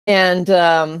And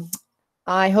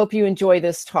I hope you enjoy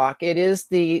this talk. It is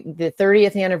the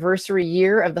 30th anniversary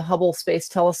year of the Hubble Space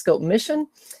Telescope mission.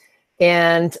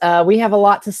 And we have a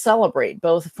lot to celebrate,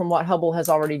 both from what Hubble has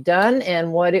already done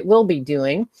and what it will be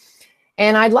doing.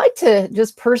 And I'd like to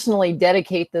just personally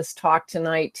dedicate this talk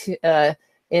tonight to,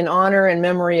 in honor and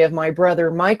memory of my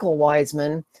brother, Michael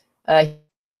Wiseman.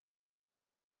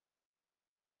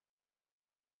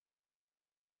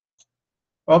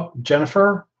 Oh,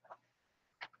 Jennifer,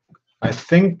 I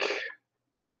think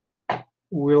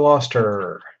we lost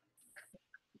her.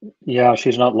 Yeah,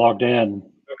 she's not logged in.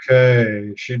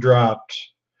 Okay, she dropped.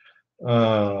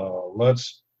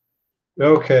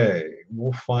 Okay,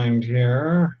 we'll find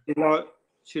here.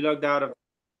 She logged out of.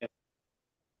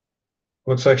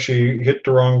 Looks like she hit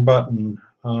the wrong button.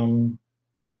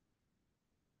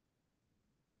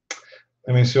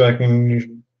 Let me see if I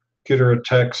can get her a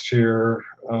text here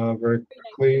very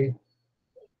quickly.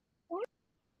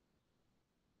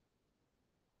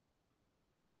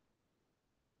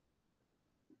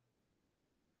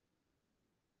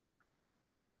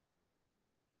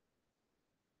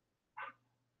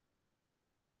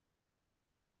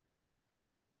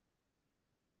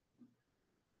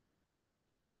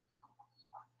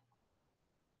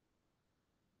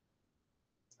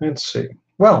 Let's see.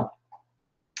 Well,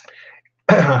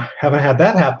 haven't had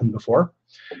that happen before.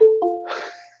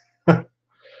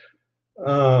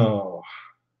 Oh.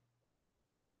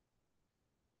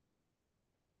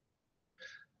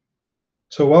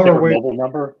 So while we're waiting, mobile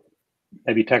number,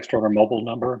 maybe text her mobile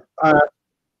number.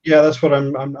 Yeah, that's what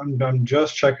I'm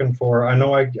just checking for. I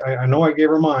know I gave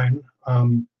her mine.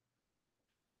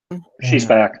 She's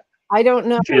back. I don't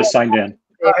know. She just signed in.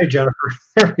 Hi, Jennifer.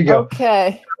 There we go.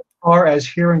 Okay. As far as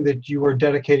hearing that you were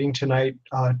dedicating tonight's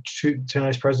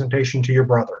presentation to your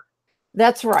brother.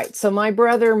 That's right. So my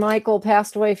brother Michael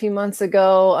passed away a few months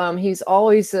ago. He's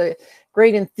always a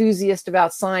great enthusiast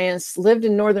about science, lived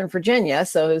in Northern Virginia,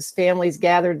 so his family's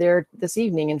gathered there this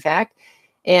evening, in fact.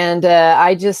 And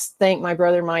I just thank my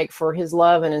brother Mike for his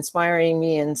love and inspiring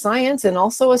me in science and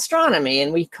also astronomy.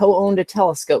 And we co-owned a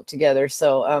telescope together.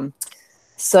 So,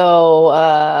 for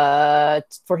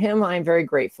him, I'm very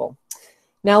grateful.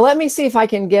 Now, let me see if I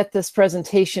can get this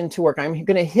presentation to work. I'm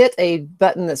going to hit a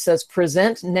button that says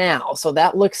Present Now. So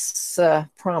that looks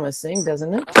promising,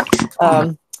 doesn't it?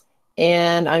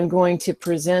 And I'm going to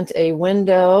present a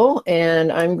window,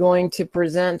 and I'm going to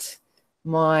present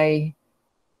my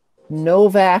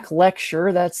NOVAC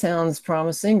lecture. That sounds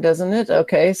promising, doesn't it?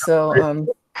 Okay, so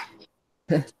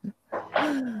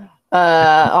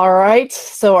all right.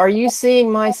 So are you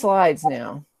seeing my slides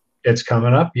now? It's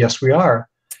coming up. Yes, we are.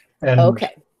 And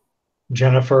okay.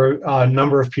 Jennifer, a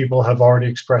number of people have already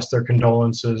expressed their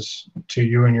condolences to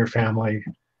you and your family.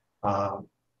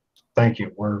 Thank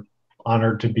you. We're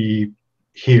honored to be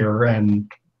here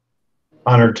and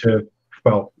honored to,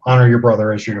 well, honor your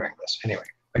brother as you're doing this. Anyway,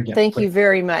 again. Thank you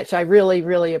very much. I really,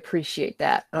 really appreciate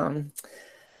that. All.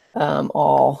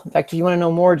 In fact, if you want to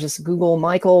know more, just Google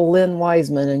Michael Lynn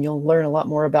Wiseman and you'll learn a lot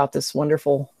more about this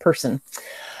wonderful person.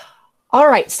 All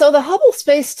right, so the Hubble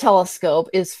Space Telescope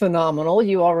is phenomenal.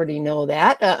 You already know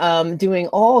that, doing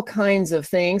all kinds of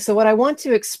things. So what I want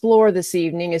to explore this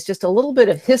evening is just a little bit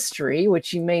of history,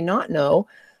 which you may not know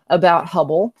about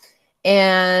Hubble.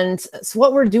 And so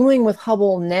what we're doing with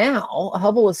Hubble now,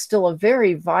 Hubble is still a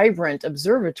very vibrant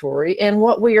observatory, and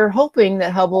what we are hoping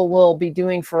that Hubble will be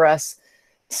doing for us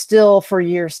still for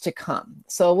years to come.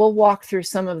 So we'll walk through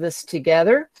some of this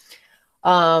together.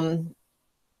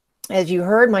 As you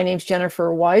heard, my name's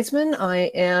Jennifer Wiseman.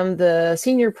 I am the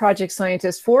senior project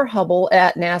scientist for Hubble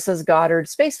at NASA's Goddard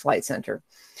Space Flight Center,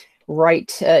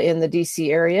 right in the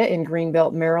DC area in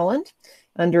Greenbelt, Maryland.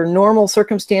 Under normal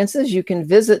circumstances, you can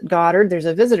visit Goddard. There's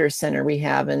a visitor center we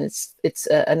have, and it's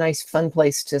a nice, fun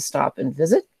place to stop and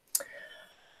visit.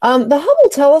 The Hubble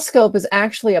telescope is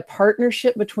actually a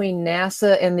partnership between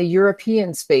NASA and the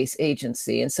European Space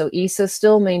Agency, and so ESA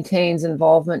still maintains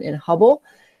involvement in Hubble.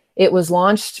 It was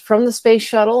launched from the space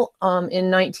shuttle in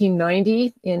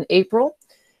 1990 in April,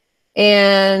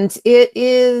 and it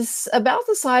is about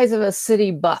the size of a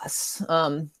city bus.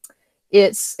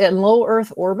 It's in low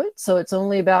Earth orbit, so it's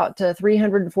only about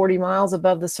 340 miles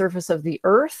above the surface of the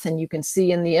Earth, and you can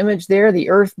see in the image there the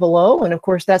Earth below, and of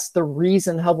course that's the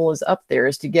reason Hubble is up there,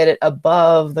 is to get it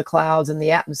above the clouds and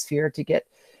the atmosphere to get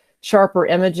sharper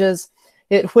images.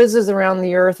 It whizzes around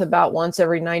the Earth about once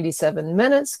every 97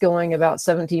 minutes, going about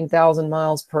 17,000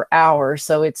 miles per hour.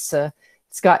 So it's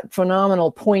got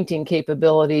phenomenal pointing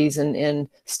capabilities and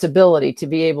stability to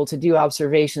be able to do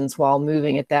observations while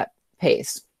moving at that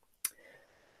pace.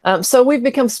 So we've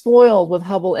become spoiled with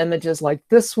Hubble images like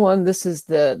this one. This is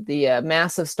the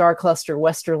massive star cluster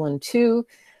Westerlund 2.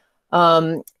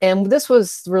 And this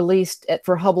was released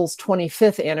for Hubble's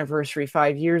 25th anniversary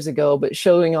 5 years ago, but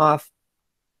showing off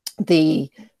the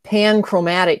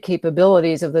panchromatic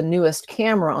capabilities of the newest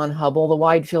camera on Hubble, the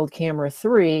Wide Field Camera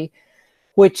 3,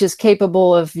 which is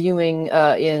capable of viewing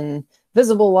in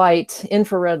visible light,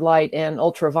 infrared light, and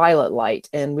ultraviolet light.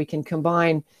 And we can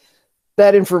combine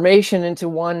that information into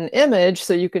one image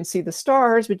so you can see the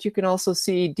stars, but you can also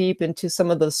see deep into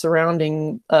some of the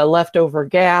surrounding leftover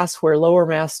gas where lower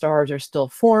mass stars are still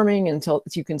forming, until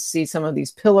you can see some of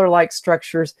these pillar-like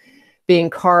structures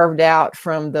being carved out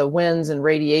from the winds and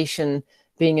radiation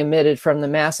being emitted from the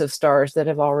massive stars that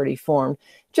have already formed.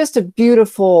 Just a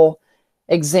beautiful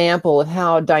example of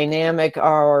how dynamic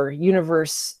our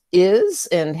universe is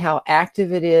and how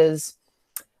active it is,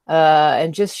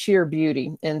 and just sheer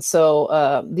beauty. And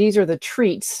so these are the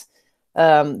treats,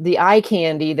 the eye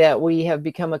candy that we have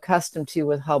become accustomed to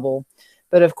with Hubble.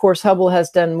 But of course, Hubble has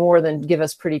done more than give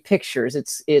us pretty pictures.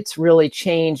 It's really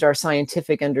changed our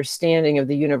scientific understanding of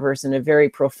the universe in a very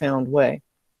profound way.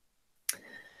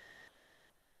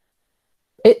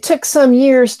 It took some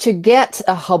years to get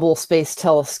a Hubble Space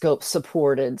Telescope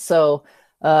supported. So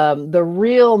the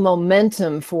real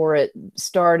momentum for it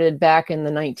started back in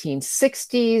the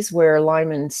 1960s, where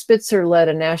Lyman Spitzer led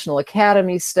a National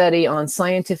Academy study on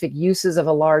scientific uses of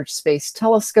a large space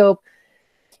telescope.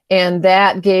 And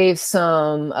that gave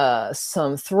some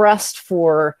thrust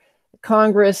for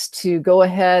Congress to go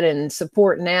ahead and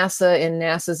support NASA in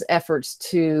NASA's efforts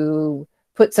to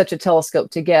put such a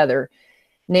telescope together.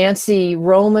 Nancy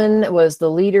Roman was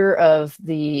the leader of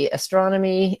the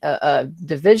astronomy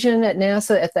division at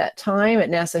NASA at that time, at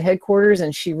NASA headquarters,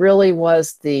 and she really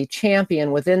was the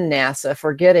champion within NASA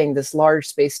for getting this large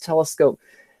space telescope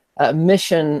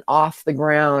mission off the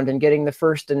ground and getting the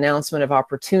first announcement of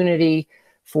opportunity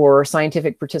for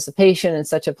scientific participation in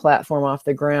such a platform off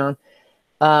the ground.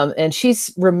 And she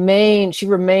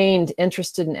remained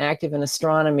interested and active in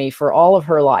astronomy for all of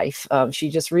her life.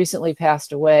 She just recently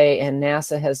passed away, and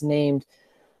NASA has named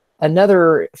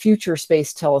another future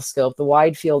space telescope, the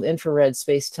Wide Field Infrared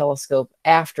Space Telescope,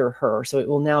 after her. So it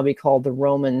will now be called the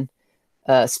Roman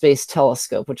Space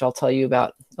Telescope, which I'll tell you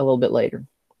about a little bit later.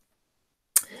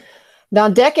 Now,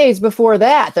 decades before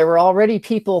that, there were already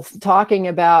people talking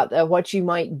about what you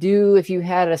might do if you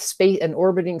had an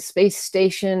orbiting space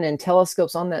station and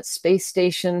telescopes on that space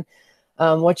station,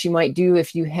 what you might do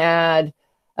if you had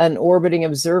an orbiting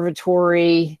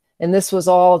observatory. And this was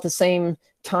all at the same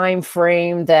time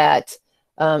frame that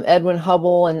Edwin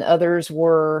Hubble and others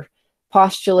were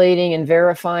postulating and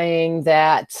verifying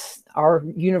that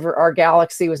our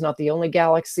galaxy was not the only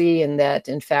galaxy, and that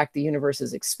in fact the universe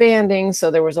is expanding. So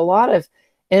there was a lot of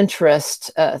interest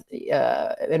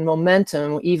and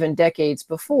momentum even decades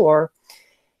before.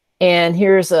 And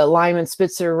here's Lyman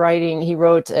Spitzer writing. He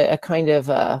wrote a kind of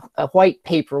a white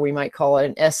paper, we might call it,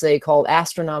 an essay called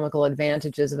Astronomical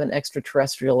Advantages of an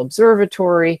Extraterrestrial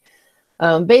Observatory.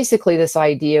 Basically, this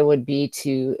idea would be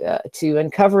to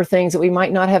uncover things that we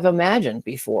might not have imagined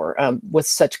before with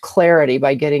such clarity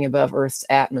by getting above Earth's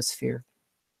atmosphere.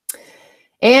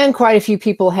 And quite a few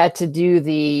people had to do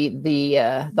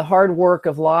the hard work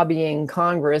of lobbying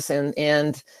Congress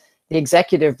and the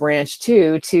executive branch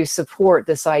too to support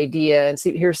this idea. And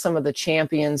see, here's some of the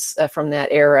champions from that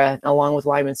era. Along with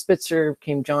Lyman Spitzer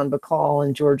came John Bacall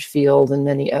and George Field and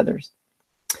many others.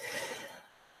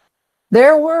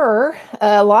 There were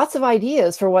lots of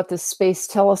ideas for what this space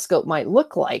telescope might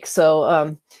look like.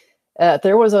 So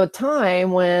there was a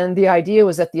time when the idea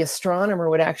was that the astronomer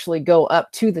would actually go up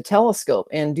to the telescope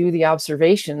and do the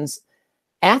observations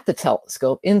at the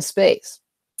telescope in space.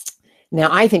 Now,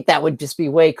 I think that would just be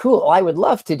way cool. I would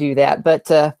love to do that,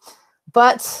 but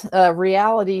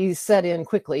reality set in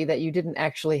quickly that you didn't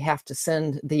actually have to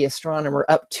send the astronomer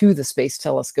up to the space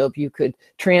telescope. You could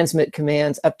transmit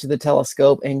commands up to the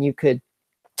telescope, and you could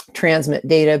transmit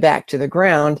data back to the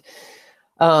ground.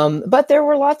 But there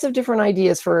were lots of different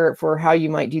ideas for how you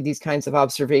might do these kinds of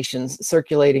observations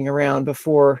circulating around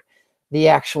before the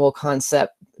actual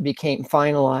concept became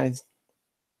finalized.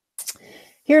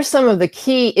 Here's some of the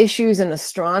key issues in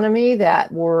astronomy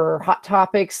that were hot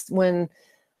topics when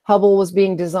Hubble was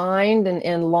being designed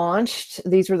and launched.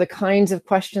 These were the kinds of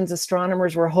questions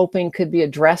astronomers were hoping could be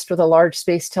addressed with a large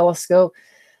space telescope.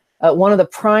 One of the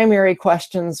primary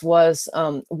questions was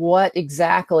what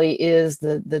exactly is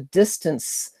the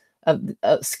distance of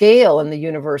scale in the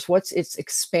universe? What's its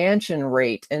expansion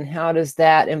rate, and how does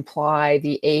that imply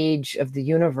the age of the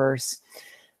universe?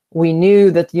 we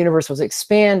knew that the universe was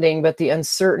expanding, but the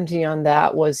uncertainty on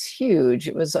that was huge.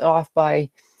 It was off by,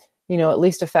 at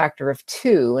least a factor of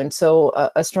 2. And so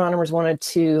astronomers wanted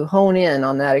to hone in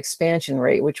on that expansion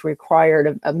rate, which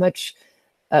required a much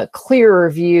clearer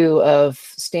view of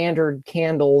standard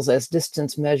candles as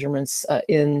distance measurements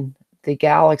in the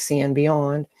galaxy and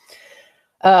beyond.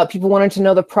 People wanted to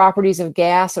know the properties of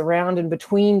gas around and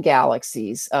between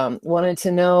galaxies, wanted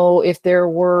to know if there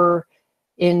were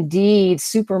indeed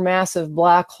supermassive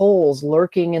black holes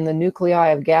lurking in the nuclei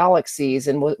of galaxies,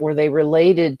 and were they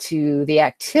related to the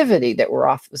activity that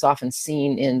was often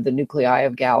seen in the nuclei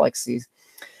of galaxies.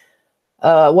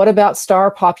 What about star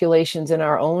populations in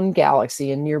our own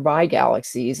galaxy and nearby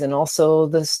galaxies, and also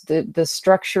the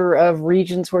structure of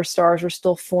regions where stars were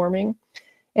still forming,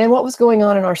 and what was going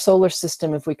on in our solar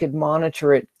system if we could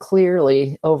monitor it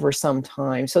clearly over some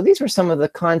time. So these were some of the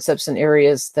concepts and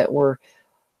areas that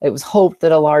it was hoped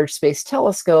that a large space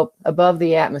telescope above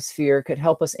the atmosphere could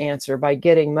help us answer by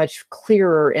getting much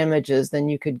clearer images than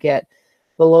you could get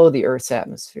below the Earth's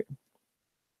atmosphere.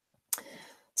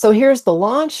 So here's the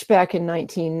launch back in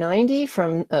 1990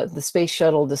 from the Space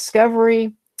Shuttle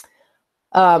Discovery.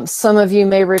 Some of you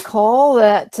may recall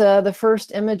that the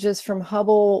first images from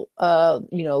Hubble,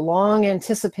 long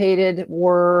anticipated,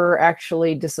 were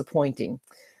actually disappointing.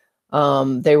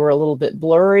 They were a little bit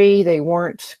blurry. They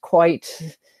weren't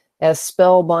quite as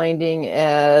spellbinding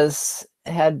as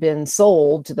had been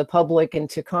sold to the public and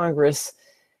to Congress.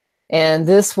 And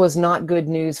this was not good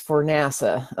news for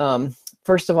NASA.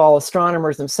 First of all,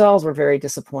 astronomers themselves were very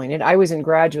disappointed. I was in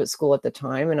graduate school at the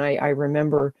time, and I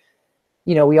remember,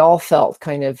 we all felt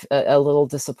kind of a little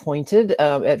disappointed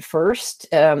at first.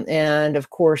 And of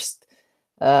course,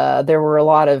 there were a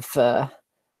lot of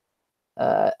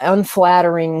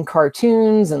unflattering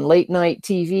cartoons and late night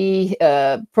TV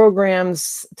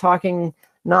programs talking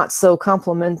not such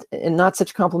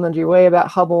complimentary way about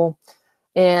Hubble.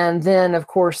 And then, of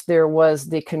course, there was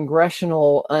the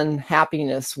congressional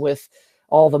unhappiness with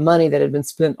all the money that had been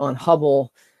spent on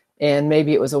Hubble, and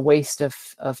maybe it was a waste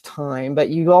of time. But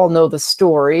you all know the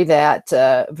story that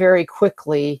very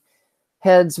quickly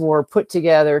heads were put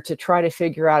together to try to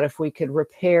figure out if we could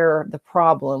repair the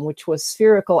problem, which was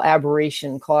spherical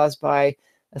aberration caused by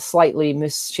a slightly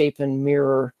misshapen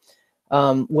mirror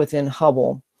within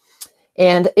Hubble.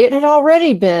 And it had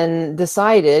already been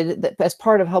decided that as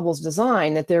part of Hubble's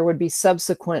design that there would be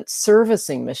subsequent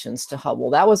servicing missions to Hubble.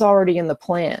 That was already in the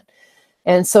plan.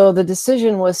 And so the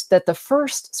decision was that the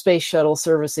first space shuttle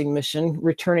servicing mission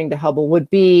returning to Hubble would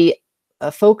be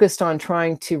focused on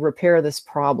trying to repair this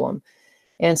problem.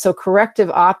 And so corrective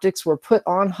optics were put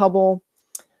on Hubble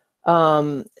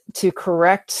to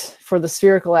correct for the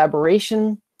spherical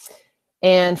aberration.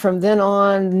 And from then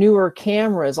on, newer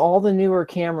cameras, all the newer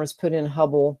cameras put in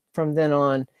Hubble from then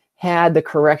on had the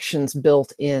corrections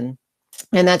built in.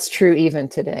 And that's true even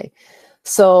today.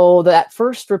 So that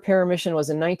first repair mission was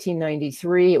in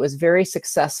 1993. It was very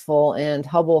successful, and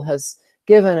Hubble has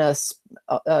given us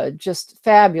just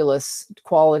fabulous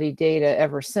quality data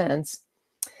ever since.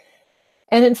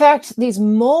 And in fact, these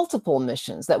multiple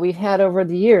missions that we've had over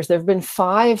the years, there have been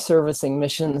 5 servicing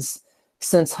missions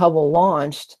since Hubble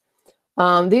launched.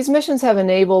 These missions have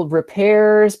enabled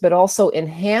repairs, but also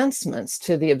enhancements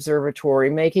to the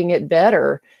observatory, making it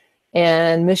better,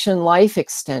 and mission life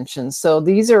extensions. So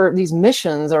these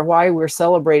missions are why we're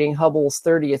celebrating Hubble's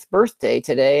 30th birthday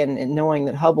today, and knowing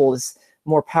that Hubble is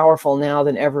more powerful now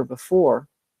than ever before.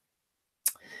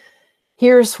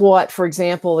 Here's what, for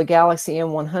example, the Galaxy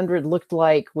M100 looked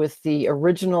like with the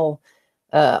original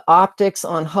optics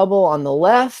on Hubble on the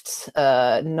left,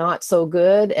 not so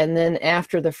good. And then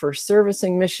after the first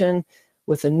servicing mission,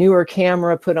 with a newer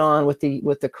camera put on with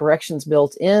the corrections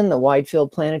built in, the Wide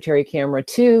Field Planetary Camera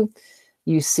 2,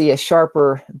 you see a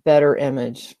sharper, better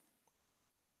image.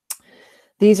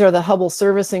 These are the Hubble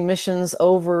servicing missions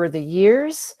over the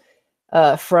years.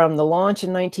 From the launch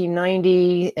in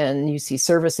 1990, and you see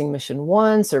servicing mission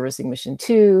 1, servicing mission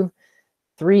 2,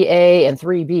 3A, and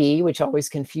 3B, which always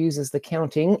confuses the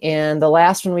counting. And the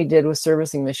last one we did was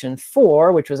servicing mission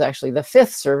 4, which was actually the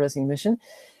 5th servicing mission,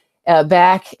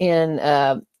 back in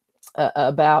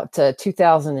about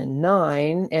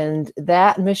 2009. And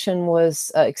that mission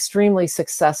was extremely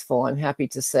successful, I'm happy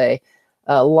to say.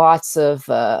 Lots of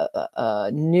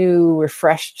new,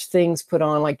 refreshed things put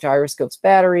on, like gyroscopes,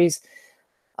 batteries.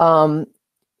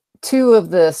 2 of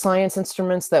the science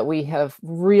instruments that we have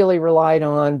really relied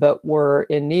on but were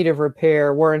in need of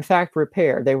repair were in fact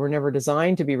repaired. They were never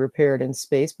designed to be repaired in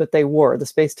space, but they were. The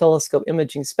Space Telescope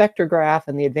Imaging Spectrograph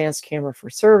and the Advanced Camera for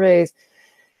Surveys.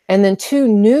 And then 2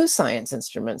 new science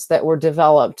instruments that were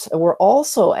developed were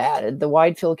also added, the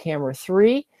Wide Field Camera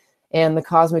 3 and the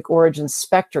Cosmic Origin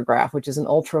Spectrograph, which is an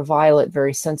ultraviolet,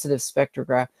 very sensitive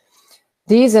spectrograph.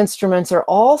 These instruments are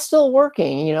all still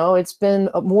working. You know, it's been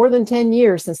more than 10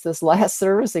 years since this last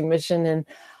servicing mission,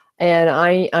 and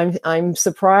I'm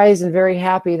surprised and very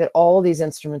happy that all these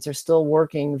instruments are still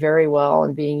working very well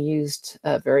and being used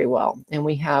very well. And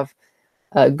we have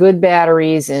good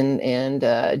batteries and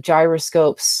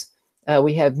gyroscopes.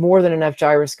 We have more than enough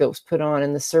gyroscopes put on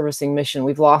in the servicing mission.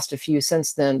 We've lost a few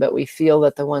since then, but we feel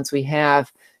that the ones we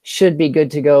have should be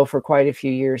good to go for quite a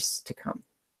few years to come.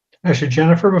 Actually,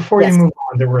 Jennifer, before you move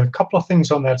on, there were a couple of things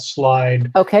on that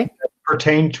slide that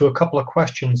pertain to a couple of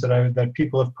questions that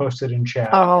people have posted in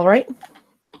chat. All right.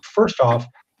 First off,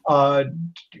 I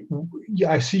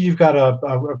see you've got up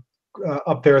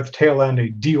there at the tail end a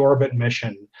deorbit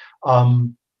mission.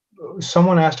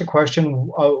 Someone asked a question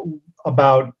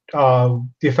about the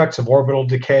effects of orbital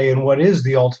decay and what is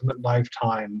the ultimate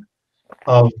lifetime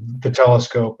of the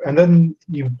telescope. And then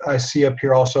I see up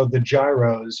here also the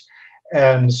gyros.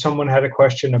 And someone had a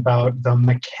question about the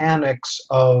mechanics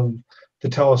of the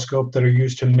telescope that are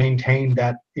used to maintain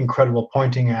that incredible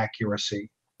pointing accuracy.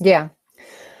 Yeah.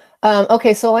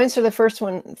 Okay, so I'll answer the first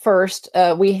one first.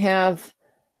 We have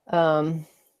what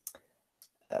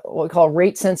we call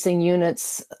rate sensing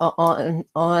units on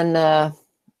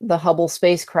the Hubble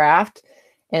spacecraft,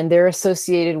 and they're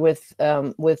associated with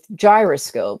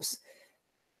gyroscopes.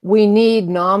 We need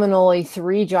nominally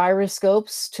 3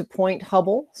 gyroscopes to point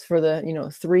Hubble for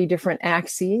the 3 different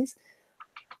axes.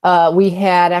 We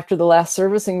had, after the last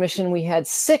servicing mission, we had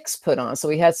 6 put on, so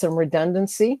we had some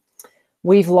redundancy.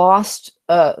 We've lost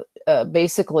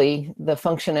basically the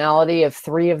functionality of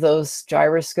 3 of those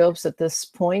gyroscopes at this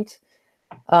point.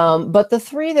 But the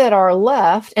 3 that are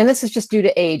left, and this is just due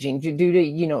to aging, due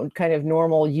to kind of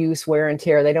normal use, wear and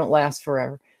tear, they don't last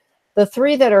forever. The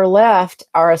 3 that are left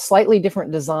are a slightly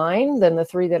different design than the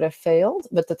 3 that have failed,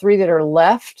 but the 3 that are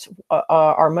left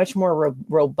are much more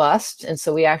robust. And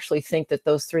so we actually think that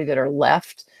those 3 that are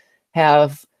left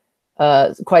have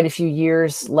quite a few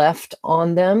years left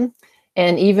on them.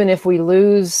 And even if we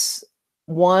lose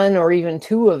 1 or even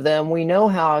 2 of them, we know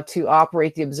how to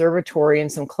operate the observatory in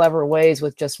some clever ways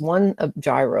with just 1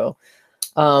 gyro.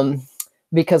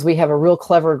 Because we have a real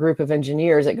clever group of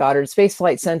engineers at Goddard Space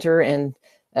Flight Center and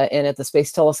at the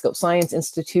Space Telescope Science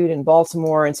Institute in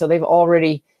Baltimore. And so they've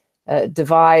already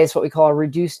devised what we call a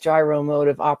reduced gyro mode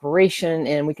of operation,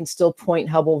 and we can still point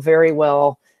Hubble very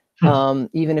well,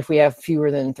 even if we have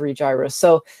fewer than 3 gyros.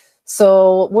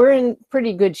 So we're in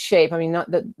pretty good shape. I mean, not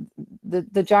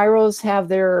the gyros have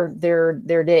their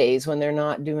days when they're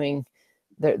not doing,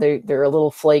 they're a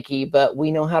little flaky, but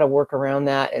we know how to work around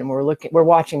that, and we're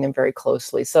watching them very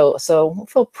closely. So we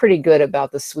feel pretty good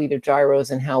about the suite of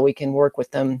gyros and how we can work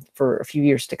with them for a few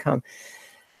years to come.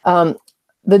 The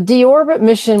deorbit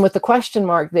mission with the question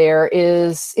mark there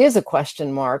is a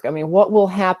question mark. I mean, what will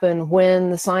happen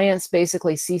when the science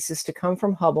basically ceases to come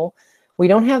from Hubble? We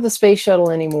don't have the space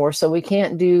shuttle anymore, so we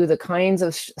can't do the kinds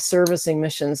of servicing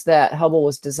missions that Hubble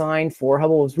was designed for.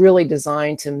 Hubble was really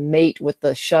designed to mate with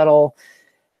the shuttle,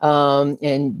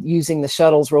 and using the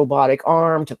shuttle's robotic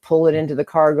arm to pull it into the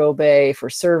cargo bay for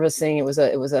servicing. It was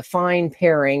a fine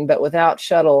pairing, but without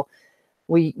shuttle,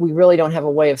 we really don't have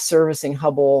a way of servicing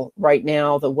Hubble right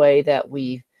now the way that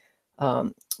we're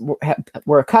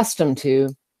accustomed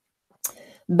to.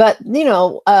 But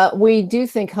we do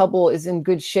think Hubble is in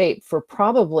good shape for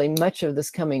probably much of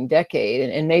this coming decade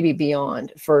and maybe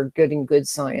beyond for good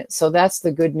science. So that's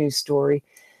the good news story.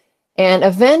 And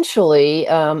eventually,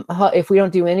 if we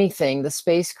don't do anything, the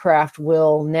spacecraft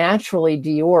will naturally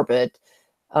deorbit.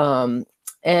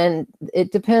 And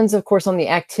it depends, of course, on the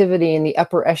activity in the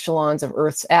upper echelons of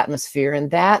Earth's atmosphere.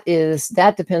 And that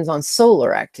depends on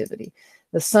solar activity.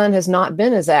 The sun has not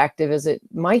been as active as it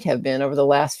might have been over the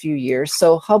last few years.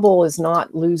 So Hubble is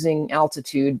not losing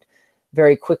altitude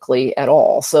very quickly at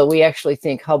all. So we actually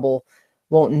think Hubble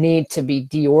won't need to be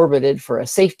deorbited for a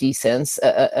safety sense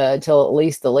until at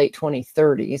least the late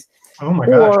 2030s. Oh my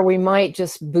gosh. Or we might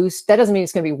just boost. That doesn't mean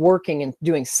it's going to be working and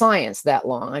doing science that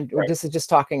long. This is just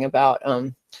talking about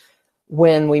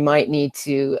when we might need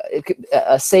to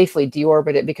safely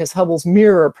deorbit it, because Hubble's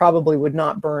mirror probably would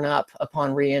not burn up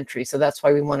upon reentry. So that's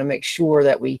why we want to make sure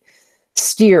that we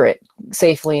steer it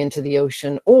safely into the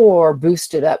ocean or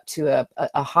boost it up to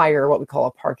a higher, what we call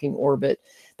a parking orbit.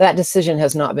 That decision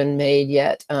has not been made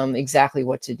yet, exactly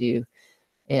what to do.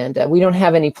 And we don't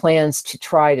have any plans to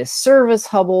try to service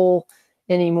Hubble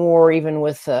anymore, even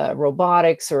with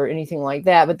robotics or anything like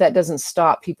that. But that doesn't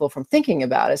stop people from thinking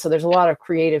about it. So there's a lot of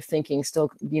creative thinking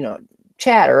still,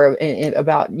 chatter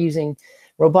about using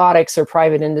robotics or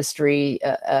private industry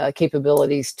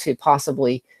capabilities to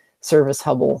possibly service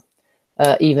Hubble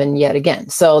even yet again.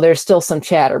 So there's still some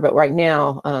chatter, but right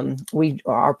now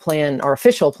our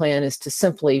official plan is to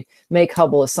simply make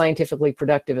Hubble as scientifically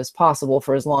productive as possible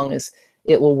for as long as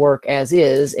it will work as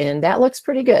is, and that looks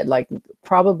pretty good. Like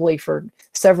probably for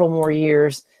several more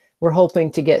years, we're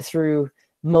hoping to get through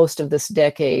most of this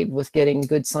decade with getting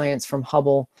good science from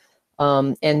Hubble,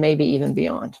 and maybe even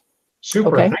beyond.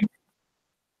 Super. Okay.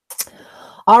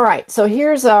 All right, so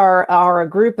here's our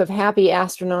group of happy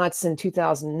astronauts in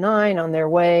 2009 on their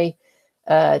way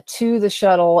to the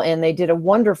shuttle, and they did a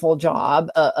wonderful job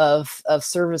of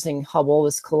servicing Hubble,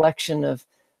 this collection of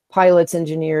pilots,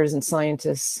 engineers, and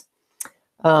scientists.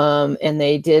 And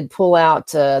they did pull out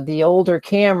the older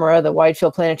camera, the Wide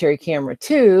Field Planetary Camera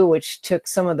 2, which took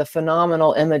some of the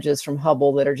phenomenal images from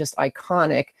Hubble that are just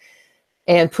iconic,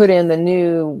 and put in the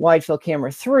new Wide Field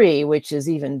Camera 3, which is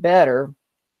even better.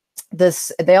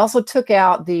 They also took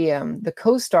out the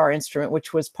COSTAR instrument,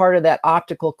 which was part of that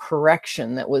optical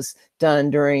correction that was done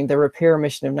during the repair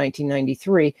mission of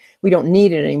 1993. We don't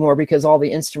need it anymore because all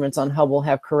the instruments on Hubble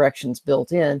have corrections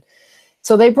built in.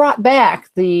 So they brought back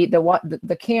the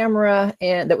camera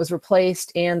that was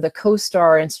replaced and the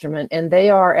COSTAR instrument, and they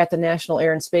are at the National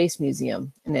Air and Space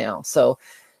Museum now. So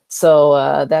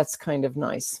that's kind of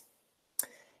nice.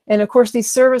 And of course, these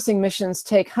servicing missions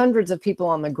take hundreds of people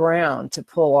on the ground to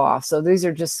pull off. So these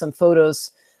are just some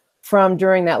photos from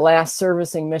during that last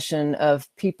servicing mission of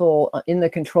people in the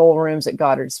control rooms at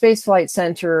Goddard Space Flight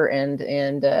Center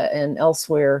and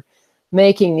elsewhere,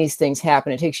 making these things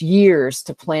happen. It takes years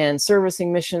to plan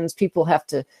servicing missions. People have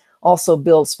to also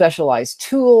build specialized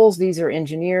tools. These are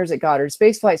engineers at Goddard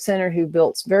Space Flight Center who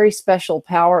built very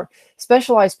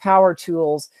specialized power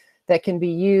tools that can be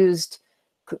used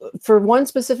for one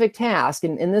specific task.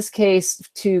 In this case,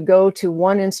 to go to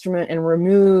one instrument and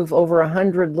remove over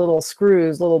 100 little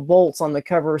screws, little bolts on the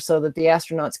cover so that the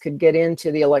astronauts could get into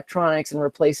the electronics and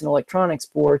replace an electronics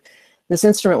board. This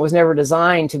instrument was never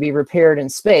designed to be repaired in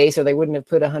space, or they wouldn't have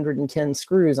put 110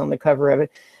 screws on the cover of it.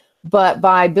 But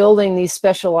by building these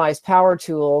specialized power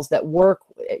tools that work,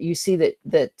 you see that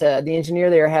the engineer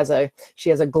there has a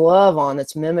glove on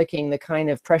that's mimicking the kind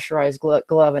of pressurized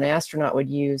glove an astronaut would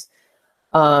use.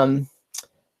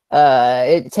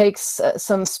 It takes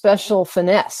some special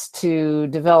finesse to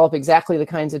develop exactly the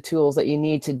kinds of tools that you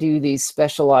need to do these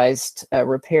specialized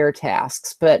repair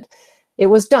tasks. But it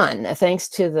was done thanks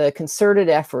to the concerted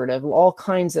effort of all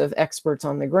kinds of experts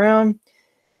on the ground.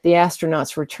 The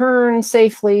astronauts returned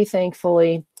safely,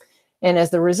 thankfully. And as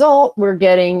the result, we're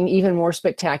getting even more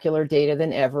spectacular data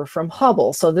than ever from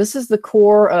Hubble. So this is the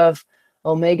core of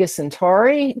Omega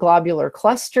Centauri globular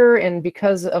cluster, and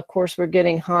because of course we're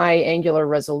getting high angular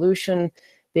resolution,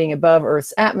 being above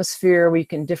Earth's atmosphere, we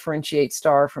can differentiate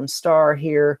star from star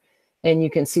here, and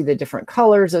you can see the different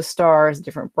colors of stars,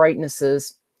 different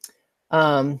brightnesses.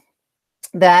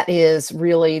 That is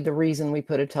really the reason we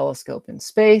put a telescope in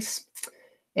space,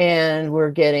 and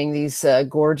we're getting these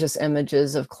gorgeous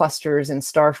images of clusters and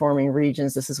star forming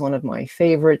regions. This is one of my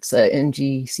favorites,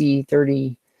 NGC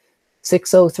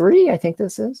 3603, I think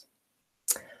this is.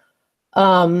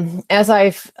 As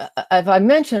I've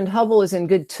mentioned, Hubble is in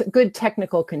good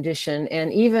technical condition,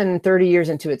 and even 30 years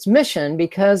into its mission,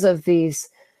 because of these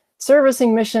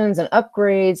servicing missions and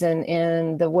upgrades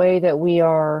and the way that we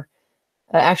are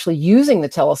actually using the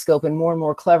telescope in more and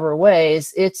more clever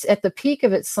ways, it's at the peak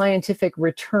of its scientific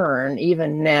return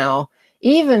even now.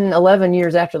 Even 11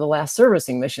 years after the last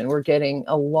servicing mission, we're getting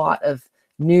a lot of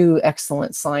new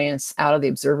excellent science out of the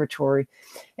observatory.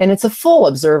 And it's a full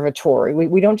observatory.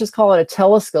 We don't just call it a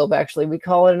telescope, actually. We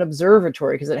call it an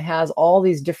observatory because it has all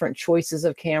these different choices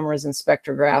of cameras and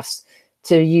spectrographs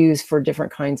to use for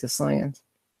different kinds of science.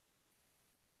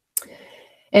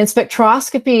 And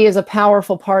spectroscopy is a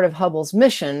powerful part of Hubble's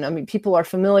mission. I mean, people are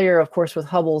familiar, of course, with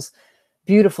Hubble's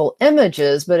beautiful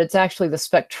images, but it's actually the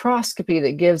spectroscopy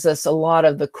that gives us a lot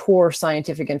of the core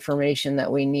scientific information that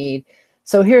we need.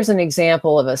 So here's an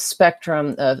example of a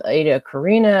spectrum of Eta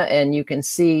Carina, and you can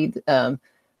see the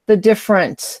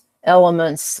different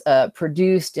elements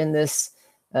produced in this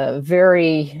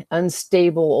very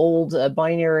unstable old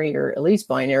binary, or at least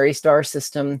binary star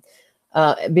system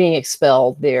being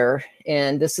expelled there.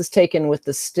 And this is taken with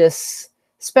the STIS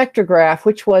spectrograph,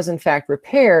 which was in fact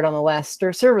repaired on the last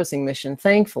servicing mission,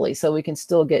 thankfully, so we can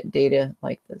still get data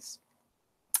like this.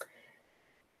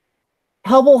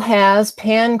 Hubble has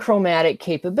panchromatic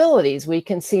capabilities. We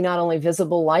can see not only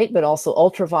visible light, but also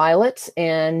ultraviolet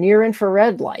and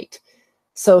near-infrared light.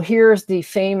 So here's the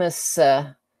famous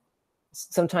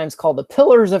sometimes called the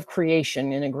pillars of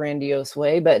creation in a grandiose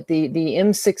way, but the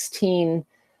M16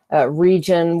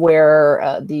 region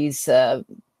where these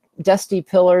dusty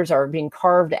pillars are being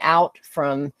carved out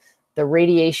from the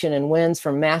radiation and winds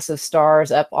from massive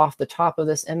stars up off the top of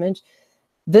this image.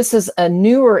 This is a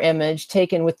newer image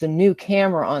taken with the new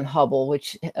camera on Hubble,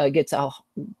 which gets a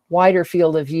wider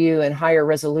field of view and higher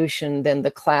resolution than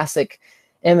the classic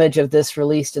image of this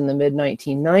released in the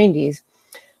mid-1990s.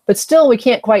 But still, we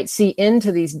can't quite see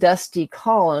into these dusty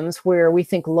columns where we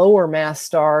think lower mass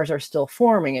stars are still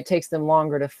forming. It takes them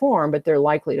longer to form, but they're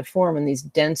likely to form in these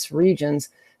dense regions,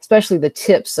 especially the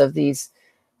tips of these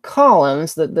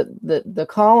columns. The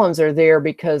columns are there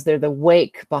because they're the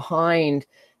wake behind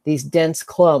these dense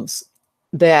clumps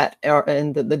that are,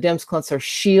 and the dense clumps are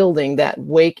shielding that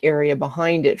wake area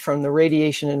behind it from the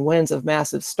radiation and winds of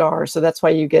massive stars. So that's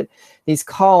why you get these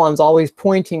columns always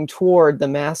pointing toward the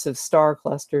massive star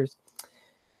clusters.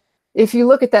 If you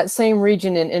look at that same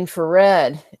region in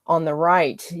infrared on the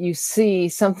right, you see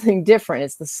something different.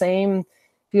 It's the same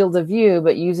field of view,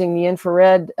 but using the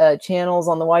infrared channels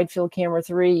on the wide field camera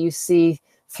 3, you see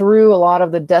through a lot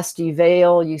of the dusty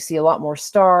veil, you see a lot more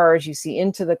stars, you see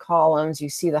into the columns, you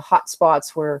see the hot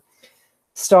spots where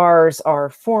stars are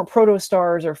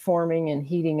protostars are forming and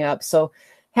heating up. So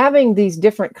having these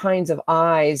different kinds of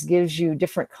eyes gives you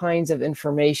different kinds of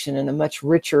information and a much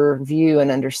richer view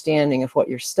and understanding of what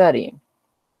you're studying.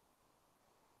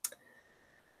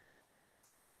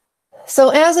 So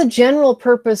as a general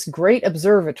purpose great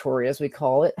observatory, as we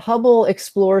call it, Hubble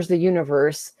explores the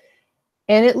universe.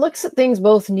 And it looks at things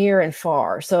both near and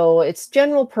far. So it's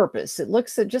general purpose. It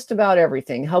looks at just about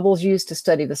everything. Hubble's used to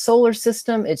study the solar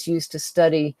system. It's used to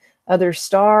study other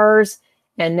stars,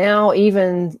 and now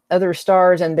even other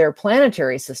stars and their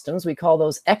planetary systems. We call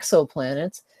those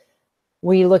exoplanets.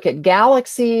 We look at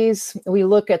galaxies. We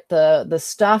look at the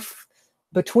stuff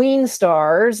between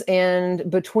stars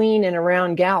and between and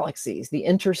around galaxies, the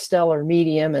interstellar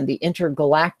medium and the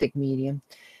intergalactic medium.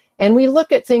 And we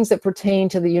look at things that pertain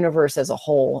to the universe as a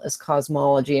whole, as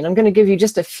cosmology. And I'm going to give you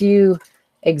just a few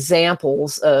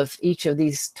examples of each of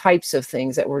these types of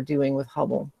things that we're doing with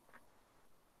Hubble.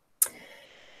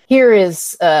 Here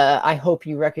is, I hope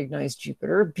you recognize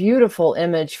Jupiter, beautiful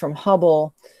image from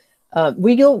Hubble.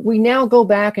 We now go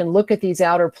back and look at these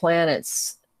outer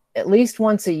planets at least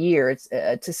once a year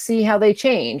to see how they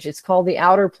change. It's called the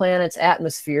Outer Planets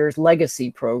Atmospheres Legacy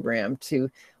Program,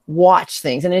 to watch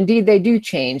things. And indeed, they do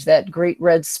change. That great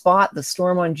red spot, the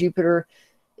storm on Jupiter,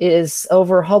 is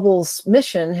over Hubble's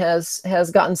mission has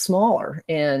gotten smaller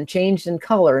and changed in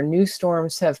color. New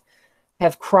storms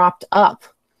have cropped up.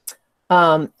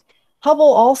 Hubble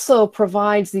also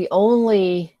provides the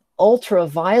only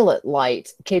ultraviolet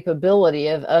light capability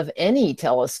of any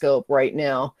telescope right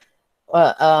now,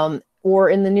 or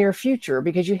in the near future,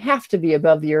 because you have to be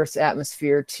above the Earth's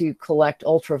atmosphere to collect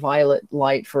ultraviolet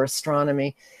light for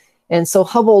astronomy. And so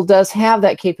Hubble does have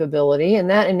that capability, and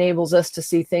that enables us to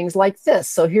see things like this.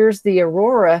 So here's the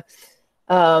aurora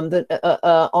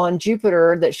on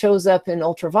Jupiter that shows up in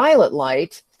ultraviolet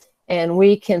light, and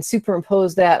we can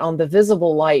superimpose that on the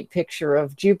visible light picture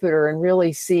of Jupiter and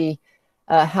really see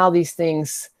how these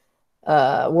things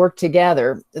work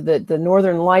together. The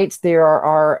northern lights there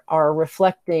are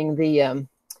reflecting the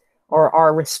or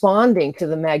are responding to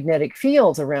the magnetic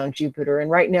fields around Jupiter. And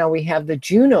right now we have the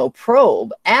Juno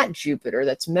probe at Jupiter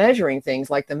that's measuring things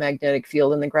like the magnetic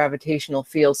field and the gravitational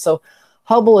field. So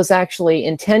Hubble is actually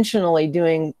intentionally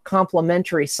doing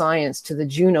complementary science to the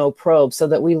Juno probe so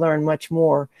that we learn much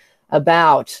more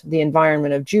about the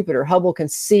environment of Jupiter. Hubble can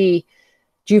see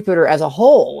Jupiter as a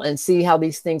whole and see how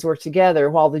these things work together,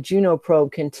 while the Juno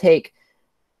probe can take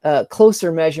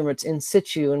closer measurements in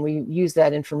situ, and we use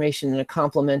that information in a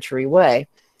complementary way.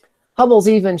 Hubble's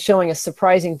even showing us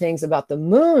surprising things about the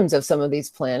moons of some of these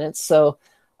planets. So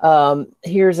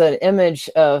here's an image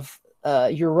of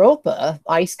Europa,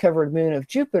 ice-covered moon of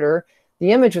Jupiter.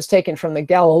 The image was taken from the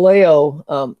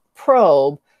Galileo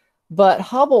probe, but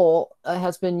Hubble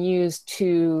has been used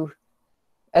to,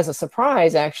 as a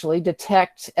surprise actually,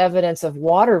 detect evidence of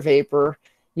water vapor.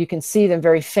 You can see them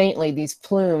very faintly, these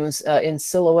plumes in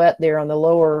silhouette there on the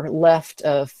lower left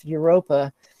of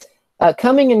Europa,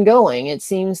 coming and going. It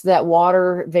seems that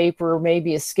water vapor may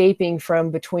be escaping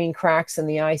from between cracks in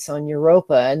the ice on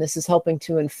Europa, and this is helping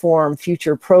to inform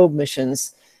future probe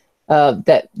missions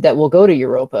that will go to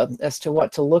Europa as to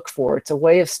what to look for. It's a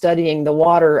way of studying the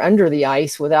water under the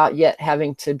ice without yet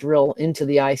having to drill into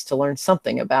the ice to learn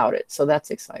something about it. So that's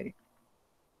exciting.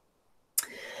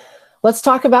 Let's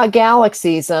talk about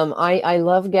galaxies. I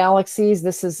love galaxies.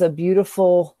 This is a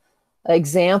beautiful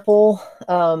example.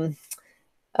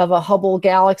 of a Hubble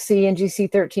galaxy,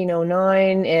 NGC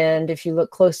 1309. And if you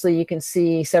look closely, you can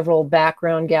see several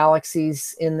background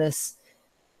galaxies in this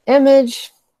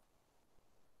image.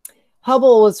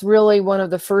 Hubble was really one of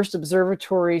the first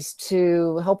observatories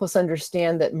to help us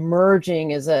understand that merging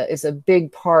is a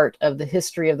big part of the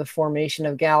history of the formation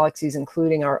of galaxies,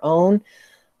 including our own.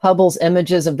 Hubble's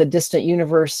images of the distant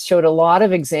universe showed a lot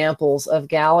of examples of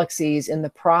galaxies in the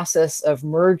process of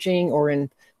merging or in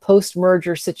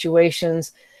post-merger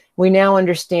situations. We now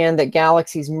understand that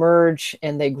galaxies merge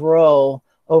and they grow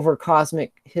over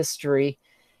cosmic history.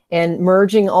 And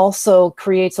merging also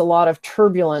creates a lot of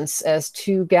turbulence as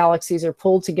two galaxies are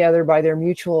pulled together by their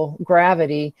mutual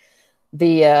gravity.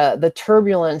 The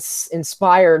turbulence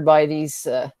inspired by these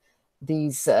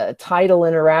tidal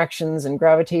interactions and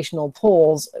gravitational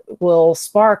pulls will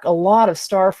spark a lot of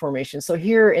star formation. So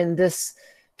here in this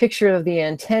picture of the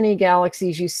antennae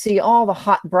galaxies, you see all the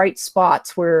hot, bright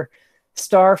spots where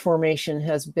star formation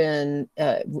has been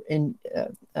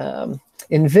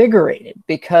invigorated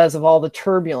because of all the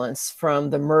turbulence from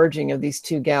the merging of these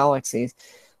two galaxies.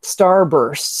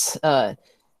 Starbursts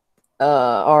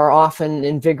are often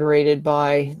invigorated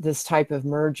by this type of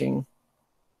merging.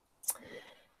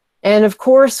 And of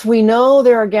course, we know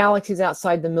there are galaxies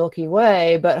outside the Milky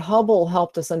Way, but Hubble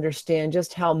helped us understand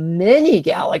just how many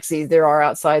galaxies there are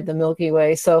outside the Milky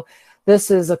Way. So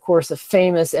this is, of course, a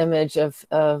famous image of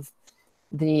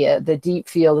the deep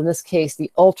field, in this case,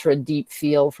 the ultra deep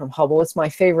field from Hubble. It's my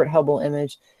favorite Hubble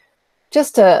image.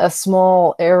 Just a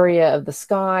small area of the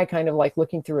sky, kind of like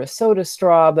looking through a soda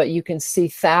straw, but you can see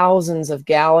thousands of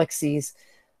galaxies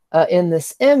in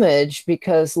this image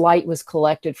because light was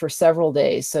collected for several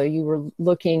days. So you were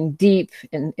looking deep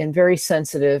and very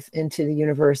sensitive into the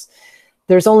universe.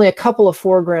 There's only a couple of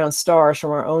foreground stars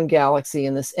from our own galaxy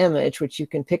in this image, which you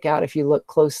can pick out if you look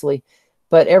closely.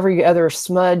 But every other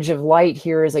smudge of light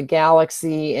here is a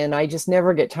galaxy, and I just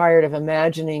never get tired of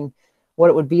imagining what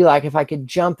it would be like if I could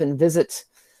jump and visit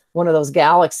one of those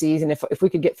galaxies. And if we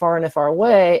could get far enough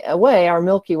away, our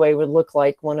Milky Way would look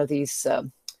like one of these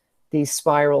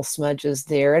spiral smudges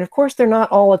there. And of course, they're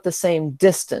not all at the same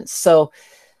distance. So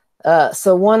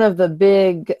one of the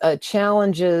big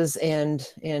challenges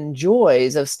and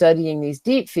joys of studying these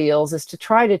deep fields is to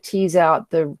try to tease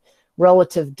out the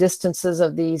relative distances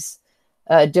of these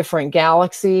different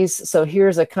galaxies. So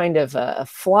here's a kind of a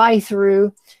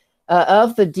fly-through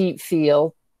of the deep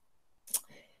field.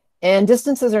 And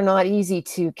distances are not easy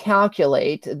to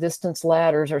calculate. Distance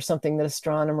ladders are something that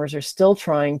astronomers are still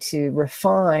trying to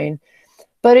refine.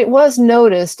 But it was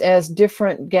noticed as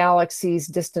different galaxies'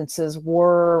 distances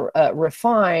were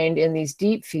refined in these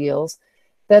deep fields,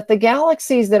 that the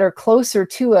galaxies that are closer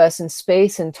to us in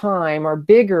space and time are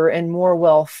bigger and more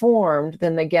well-formed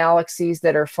than the galaxies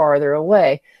that are farther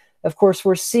away. Of course,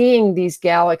 we're seeing these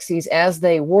galaxies as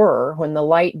they were when the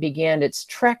light began its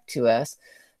trek to us.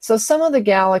 So some of the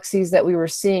galaxies that we were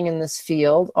seeing in this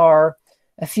field are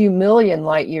a few million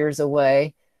light years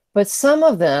away, but some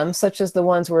of them, such as the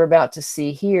ones we're about to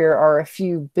see here, are a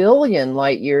few billion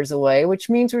light years away, which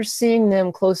means we're seeing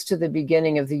them close to the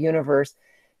beginning of the universe.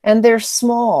 And they're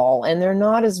small and they're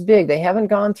not as big. They haven't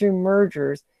gone through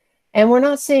mergers. And we're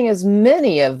not seeing as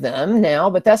many of them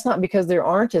now, but that's not because there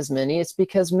aren't as many. It's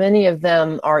because many of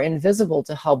them are invisible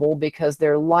to Hubble because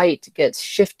their light gets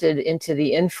shifted into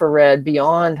the infrared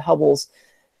beyond Hubble's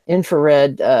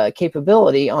infrared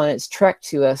capability on its trek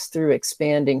to us through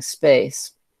expanding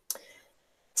space.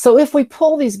 So if we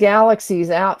pull these galaxies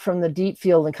out from the deep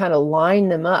field and kind of line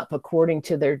them up according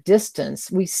to their distance,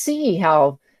 we see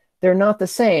how they're not the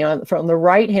same. From the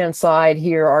right-hand side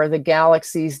here are the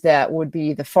galaxies that would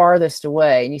be the farthest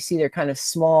away. And you see they're kind of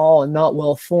small and not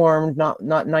well-formed, not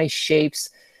nice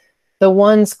shapes. The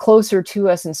ones closer to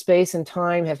us in space and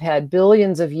time have had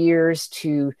billions of years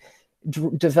to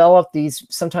develop these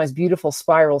sometimes beautiful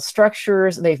spiral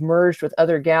structures. They've merged with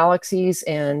other galaxies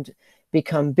and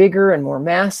become bigger and more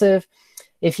massive.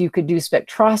 If you could do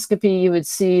spectroscopy, you would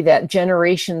see that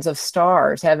generations of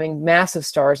stars, massive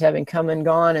stars having come and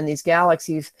gone, and these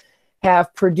galaxies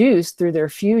have produced through their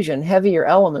fusion heavier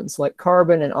elements like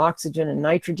carbon and oxygen and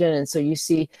nitrogen. And so you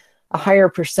see a higher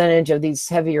percentage of these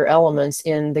heavier elements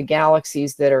in the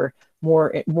galaxies that are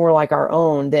more like our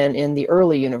own than in the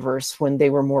early universe when they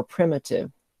were more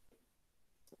primitive.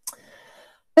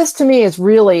 This to me is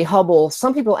really Hubble.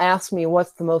 Some people ask me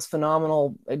what's the most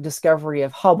phenomenal discovery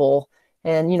of Hubble.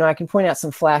 And, you know, I can point out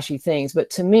some flashy things, but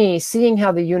to me, seeing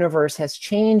how the universe has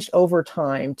changed over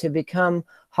time to become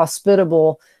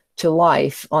hospitable to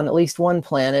life on at least one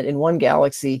planet in one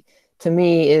galaxy, to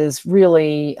me is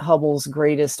really Hubble's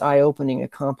greatest eye-opening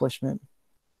accomplishment.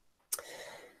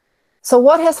 So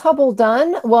what has Hubble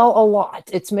done? Well, a lot.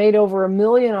 It's made over 1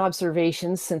 million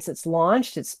observations since it's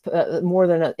launched. It's more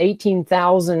than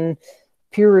 18,000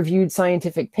 peer-reviewed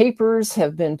scientific papers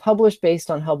have been published based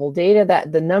on Hubble data.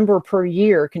 That the number per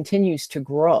year continues to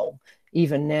grow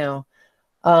even now.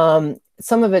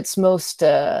 Some of its most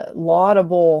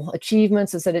laudable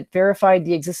achievements is that it verified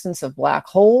the existence of black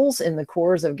holes in the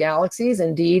cores of galaxies.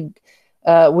 Indeed,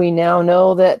 we now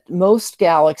know that most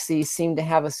galaxies seem to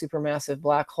have a supermassive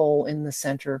black hole in the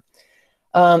center.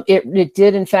 It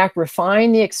did, in fact,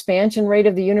 refine the expansion rate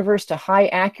of the universe to high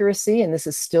accuracy, and this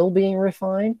is still being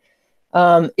refined.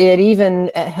 It even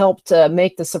helped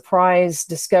make the surprise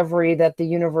discovery that the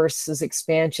universe's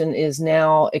expansion is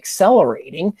now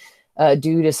accelerating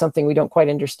due to something we don't quite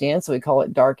understand, so we call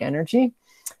it dark energy.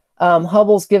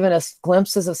 Hubble's given us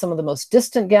glimpses of some of the most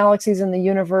distant galaxies in the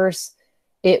universe.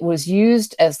 It was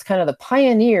used as kind of the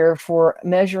pioneer for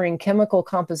measuring chemical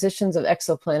compositions of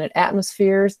exoplanet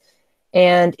atmospheres,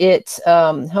 and it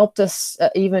helped us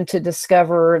even to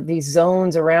discover these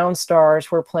zones around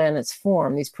stars where planets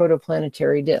form, these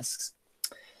protoplanetary disks.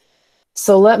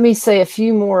 So let me say a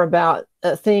few more about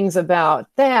things about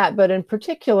that, but in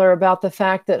particular about the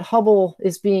fact that Hubble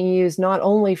is being used not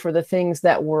only for the things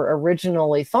that were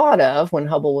originally thought of when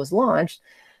Hubble was launched,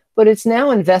 but it's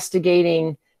now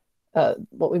investigating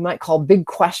what we might call big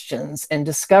questions and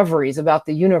discoveries about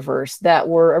the universe that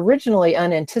were originally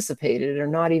unanticipated or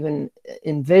not even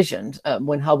envisioned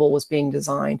when Hubble was being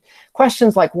designed.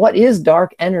 Questions like, what is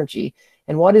dark energy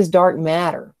and what is dark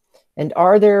matter? And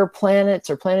are there planets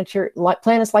or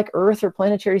planets like Earth or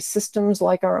planetary systems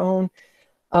like our own?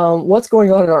 What's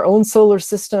going on in our own solar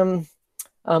system?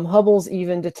 Hubble's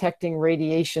even detecting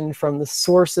radiation from the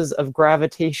sources of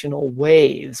gravitational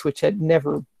waves, which had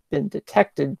never been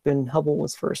detected when Hubble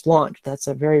was first launched. That's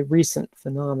a very recent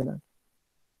phenomenon.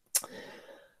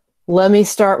 Let me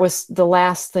start with the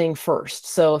last thing first.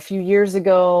 So a few years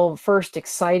ago, first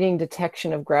exciting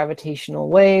detection of gravitational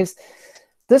waves.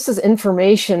 This is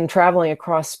information traveling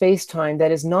across space-time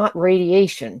that is not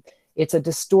radiation. It's a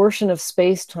distortion of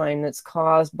space-time that's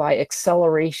caused by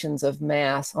accelerations of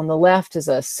mass. On the left is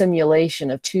a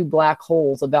simulation of two black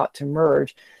holes about to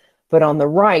merge, but on the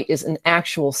right is an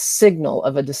actual signal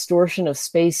of a distortion of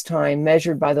space-time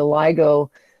measured by the LIGO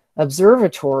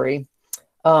Observatory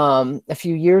a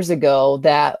few years ago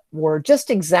that were just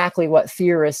exactly what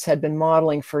theorists had been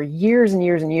modeling for years and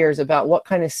years and years about what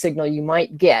kind of signal you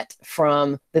might get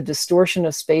from the distortion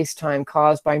of space-time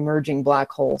caused by merging black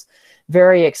holes.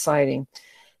 Very exciting.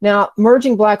 Now,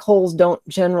 merging black holes don't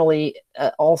generally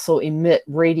also emit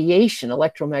radiation,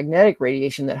 electromagnetic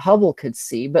radiation that Hubble could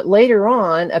see, but later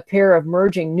on, a pair of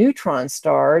merging neutron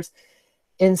stars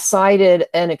incited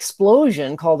an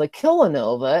explosion called a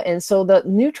kilonova, and so the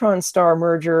neutron star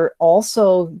merger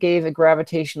also gave a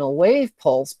gravitational wave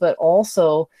pulse, but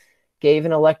also gave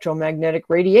an electromagnetic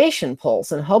radiation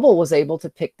pulse, and Hubble was able to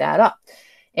pick that up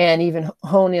and even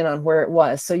hone in on where it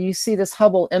was. So you see this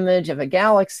Hubble image of a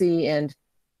galaxy, and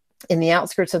in the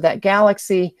outskirts of that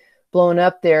galaxy, blown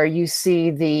up there, you see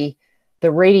the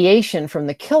radiation from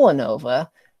the kilonova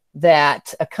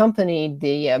that accompanied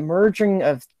the merging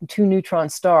of two neutron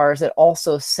stars that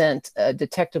also sent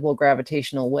detectable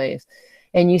gravitational waves.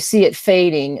 And you see it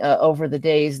fading over the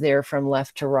days there from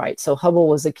left to right. So Hubble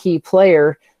was a key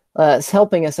player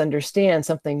helping us understand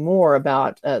something more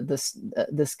about this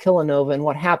kilonova and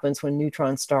what happens when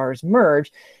neutron stars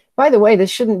merge. By the way, this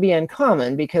shouldn't be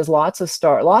uncommon because lots of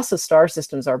star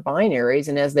systems are binaries,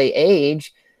 and as they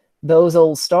age, those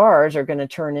old stars are going to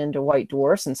turn into white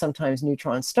dwarfs and sometimes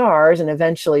neutron stars, and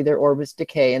eventually their orbits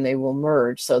decay and they will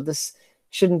merge. So this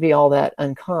shouldn't be all that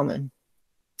uncommon.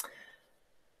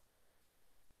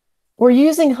 We're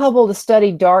using Hubble to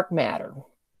study dark matter.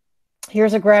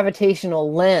 Here's a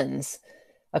gravitational lens,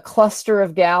 a cluster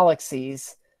of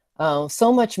galaxies.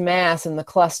 So much mass in the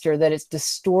cluster that it's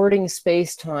distorting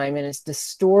space-time, and it's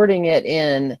distorting it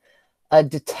in a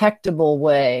detectable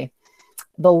way.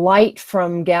 The light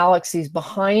from galaxies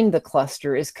behind the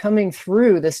cluster is coming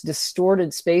through this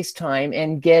distorted space-time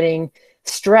and getting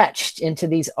stretched into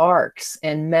these arcs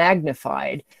and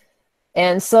magnified.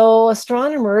 And so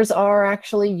astronomers are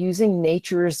actually using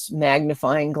nature's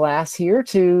magnifying glass here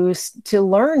to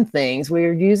learn things.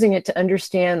 We're using it to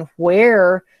understand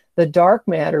where the dark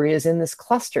matter is in this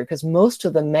cluster, because most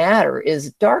of the matter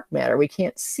is dark matter. We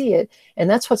can't see it, and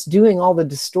that's what's doing all the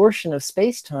distortion of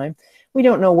space-time. We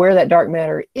don't know where that dark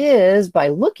matter is by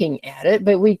looking at it,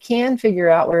 but we can figure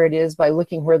out where it is by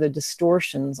looking where the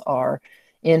distortions are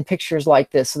in pictures like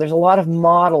this. So there's a lot of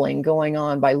modeling going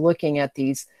on by looking at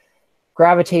these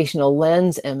gravitational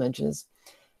lens images.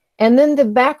 And then the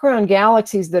background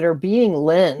galaxies that are being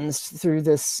lensed through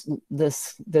this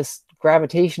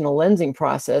gravitational lensing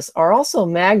process are also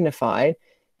magnified.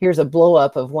 Here's a blow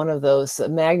up of one of those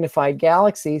magnified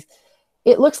galaxies.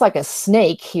 It looks like a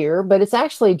snake here, but it's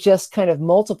actually just kind of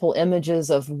multiple images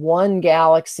of one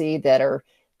galaxy that are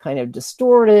kind of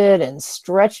distorted and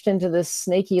stretched into this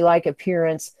snaky-like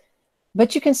appearance.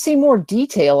 But you can see more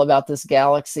detail about this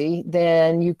galaxy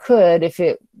than you could if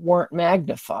it weren't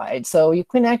magnified. So you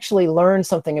can actually learn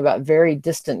something about very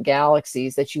distant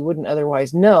galaxies that you wouldn't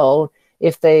otherwise know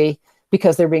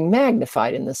because they're being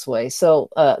magnified in this way. So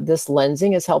this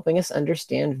lensing is helping us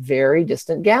understand very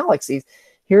distant galaxies.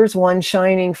 Here's one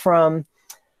shining from,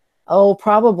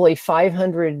 probably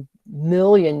 500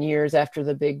 million years after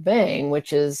the Big Bang,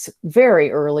 which is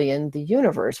very early in the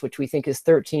universe, which we think is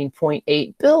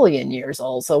 13.8 billion years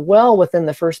old. So well within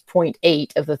the first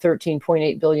 0.8 of the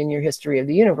 13.8 billion year history of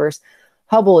the universe,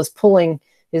 Hubble is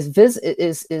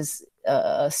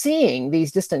seeing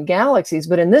these distant galaxies.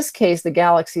 But in this case, the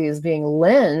galaxy is being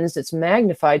lensed, it's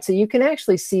magnified, so you can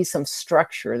actually see some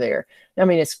structure there. I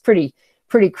mean, it's pretty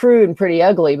crude and pretty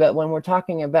ugly, but when we're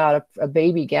talking about a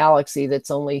baby galaxy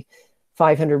that's only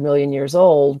 500 million years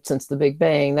old since the Big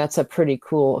Bang, that's a pretty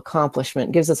cool accomplishment.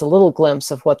 It gives us a little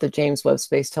glimpse of what the James Webb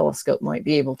Space Telescope might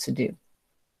be able to do.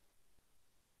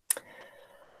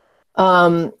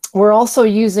 We're also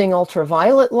using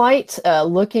ultraviolet light,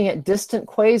 looking at distant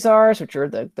quasars, which are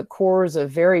the cores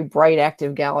of very bright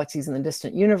active galaxies in the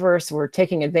distant universe. We're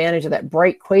taking advantage of that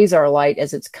bright quasar light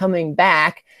as it's coming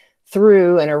back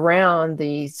through and around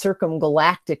the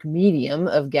circumgalactic medium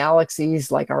of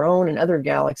galaxies like our own and other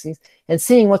galaxies, and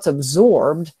seeing what's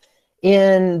absorbed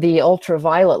in the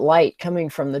ultraviolet light coming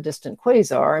from the distant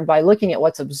quasar. And by looking at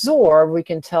what's absorbed, we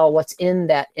can tell what's in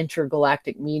that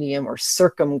intergalactic medium or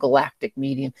circumgalactic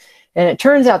medium. And it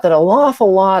turns out that an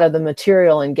awful lot of the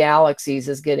material in galaxies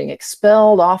is getting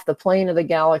expelled off the plane of the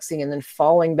galaxy and then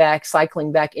falling back,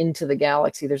 cycling back into the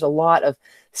galaxy. There's a lot of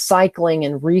cycling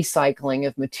and recycling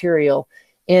of material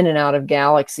in and out of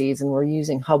galaxies, and we're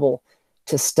using Hubble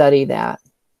to study that.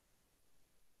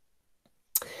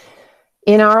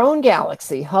 In our own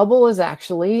galaxy, Hubble is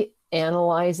actually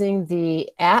analyzing the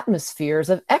atmospheres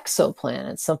of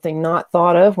exoplanets, something not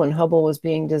thought of when Hubble was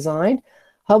being designed.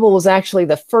 Hubble was actually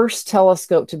the first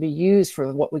telescope to be used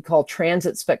for what we call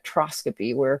transit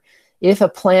spectroscopy, where if a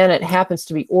planet happens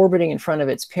to be orbiting in front of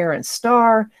its parent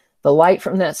star, the light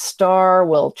from that star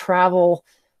will travel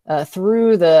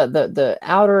through the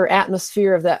outer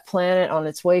atmosphere of that planet on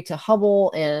its way to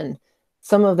Hubble, and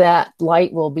some of that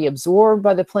light will be absorbed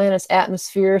by the planet's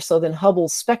atmosphere. So then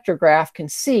Hubble's spectrograph can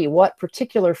see what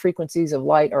particular frequencies of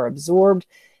light are absorbed,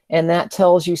 and that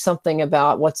tells you something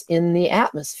about what's in the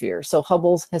atmosphere. So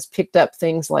Hubble has picked up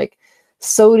things like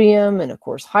sodium and, of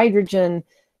course, hydrogen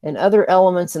and other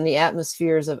elements in the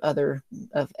atmospheres of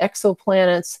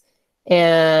exoplanets.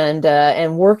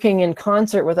 And working in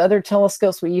concert with other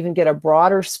telescopes, we even get a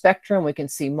broader spectrum. We can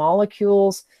see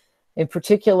molecules, in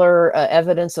particular,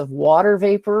 evidence of water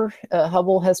vapor.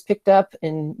 Hubble has picked up,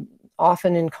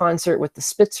 often in concert with the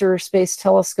Spitzer Space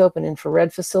Telescope and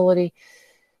infrared facility.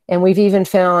 And we've even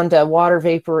found water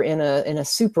vapor in a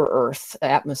super Earth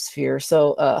atmosphere.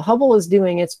 So Hubble is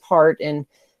doing its part in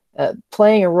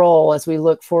playing a role as we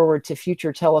look forward to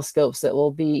future telescopes that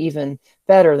will be even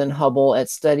better than Hubble at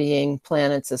studying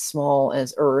planets as small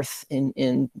as Earth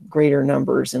in greater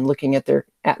numbers and looking at their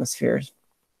atmospheres.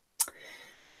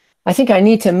 I think I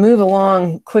need to move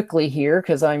along quickly here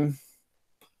because I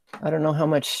don't know how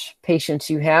much patience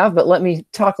you have, but let me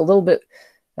talk a little bit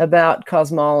about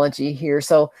cosmology here.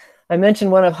 So I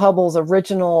mentioned one of Hubble's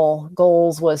original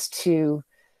goals was to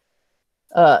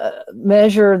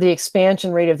measure the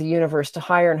expansion rate of the universe to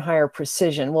higher and higher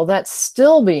precision. Well, that's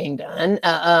still being done,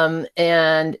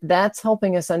 and that's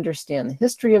helping us understand the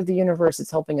history of the universe.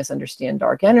 It's helping us understand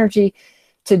dark energy.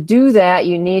 To do that,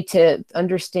 you need to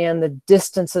understand the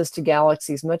distances to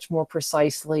galaxies much more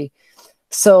precisely.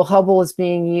 So Hubble is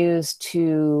being used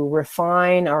to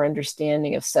refine our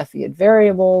understanding of Cepheid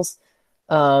variables,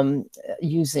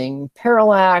 using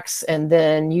parallax, and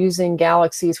then using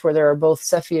galaxies where there are both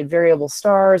Cepheid variable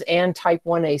stars and type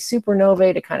 1a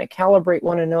supernovae to kind of calibrate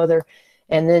one another,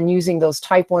 and then using those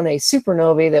type 1a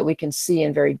supernovae that we can see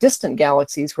in very distant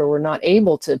galaxies where we're not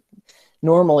able to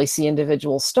normally see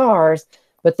individual stars,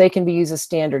 but they can be used as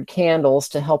standard candles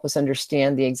to help us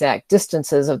understand the exact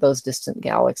distances of those distant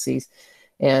galaxies.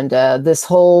 And this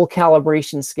whole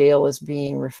calibration scale is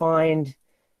being refined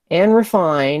and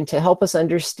refined to help us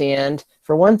understand,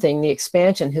 for one thing, the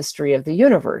expansion history of the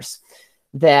universe.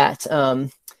 That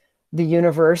the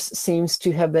universe seems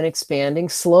to have been expanding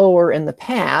slower in the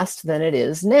past than it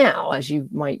is now, as you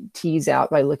might tease out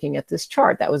by looking at this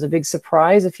chart. That was a big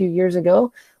surprise a few years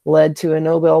ago, led to a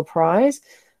Nobel Prize.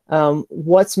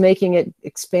 What's making it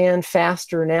expand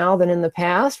faster now than in the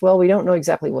past? Well, we don't know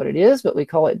exactly what it is, but we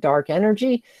call it dark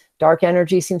energy. Dark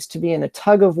energy seems to be in a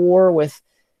tug of war with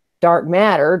dark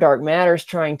matter. Dark matter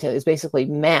is basically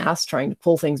mass, trying to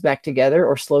pull things back together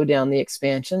or slow down the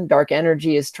expansion. Dark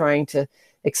energy is trying to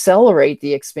accelerate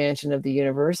the expansion of the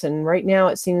universe. And right now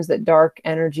it seems that dark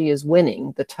energy is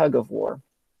winning the tug of war.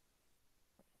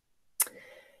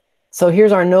 So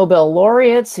here's our Nobel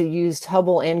laureates who used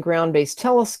Hubble and ground-based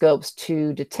telescopes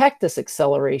to detect this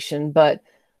acceleration. But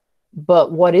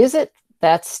what is it?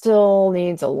 That still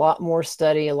needs a lot more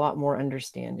study, a lot more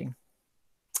understanding.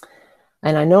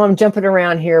 And I know I'm jumping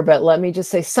around here, but let me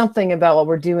just say something about what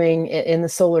we're doing in the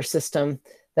solar system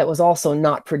that was also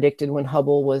not predicted when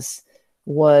Hubble was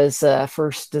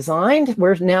first designed.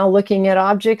 We're now looking at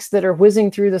objects that are whizzing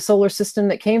through the solar system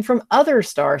that came from other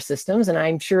star systems. And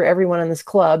I'm sure everyone in this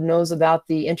club knows about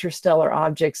the interstellar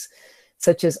objects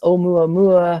such as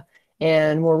Oumuamua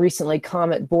and more recently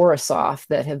Comet Borisov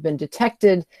that have been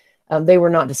detected. They were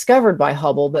not discovered by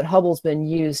Hubble, but Hubble's been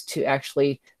used to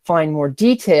actually find more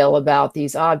detail about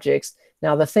these objects.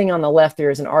 Now, the thing on the left there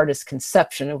is an artist's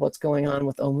conception of what's going on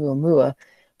with Oumuamua.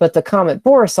 But the Comet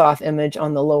Borisov image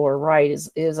on the lower right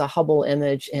is a Hubble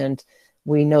image, and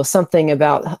we know something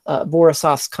about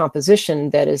Borisov's composition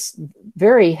that is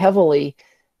very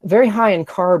high in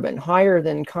carbon, higher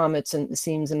than comets, and it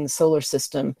seems, in the solar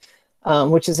system,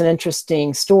 which is an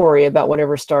interesting story about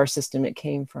whatever star system it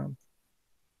came from.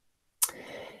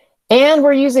 And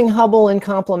we're using Hubble in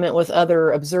complement with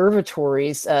other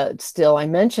observatories still. I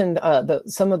mentioned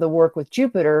some of the work with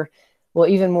Jupiter. Well,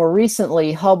 even more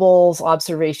recently, Hubble's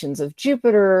observations of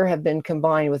Jupiter have been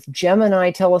combined with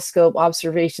Gemini telescope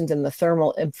observations in the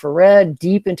thermal infrared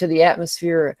deep into the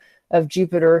atmosphere of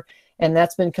Jupiter. And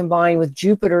that's been combined with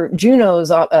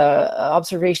Juno's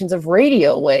observations of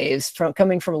radio waves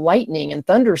coming from lightning and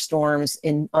thunderstorms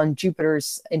in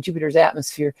Jupiter's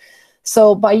atmosphere.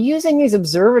 So by using these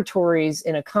observatories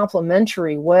in a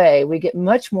complementary way, we get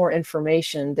much more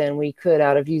information than we could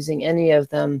out of using any of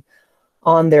them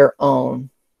on their own.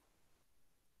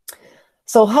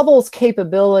 So Hubble's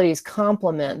capabilities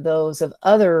complement those of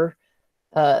other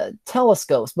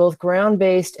telescopes, both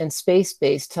ground-based and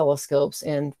space-based telescopes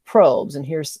and probes. And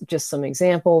here's just some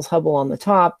examples: Hubble on the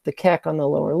top, the Keck on the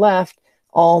lower left,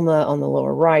 ALMA on the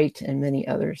lower right, and many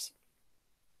others.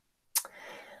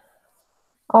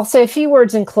 I'll say a few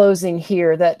words in closing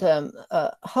here that the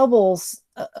Hubble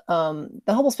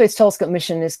Space Telescope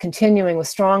mission is continuing with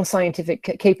strong scientific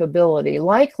capability,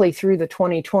 likely through the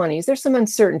 2020s. There's some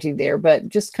uncertainty there, but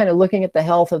just kind of looking at the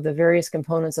health of the various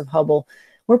components of Hubble,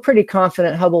 we're pretty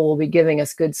confident Hubble will be giving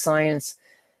us good science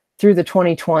through the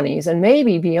 2020s and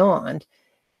maybe beyond.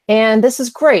 And this is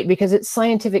great because its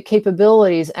scientific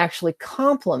capabilities actually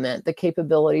complement the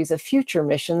capabilities of future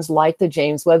missions like the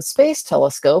James Webb Space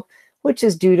Telescope, which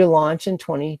is due to launch in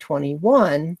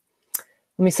 2021.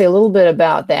 Let me say a little bit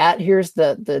about that. Here's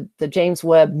the James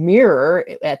Webb mirror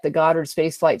at the Goddard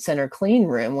Space Flight Center clean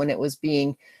room when it was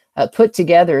being put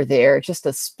together there. Just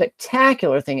a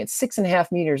spectacular thing. It's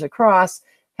 6.5 meters across,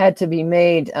 had to be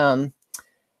made in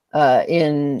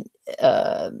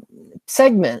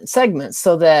segments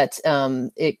so that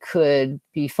it could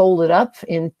be folded up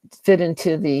and fit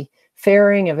into the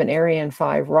fairing of an Ariane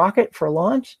 5 rocket for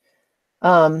launch.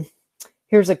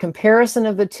 Here's a comparison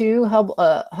of the two.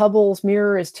 Hubble's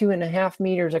mirror is 2.5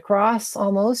 meters across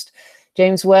almost.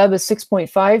 James Webb is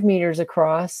 6.5 meters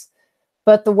across.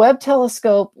 But the Webb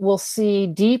telescope will see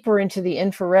deeper into the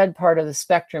infrared part of the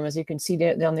spectrum, as you can see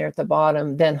down there at the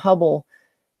bottom, than Hubble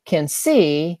can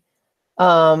see.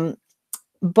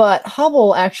 But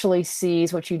Hubble actually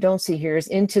sees, what you don't see here, is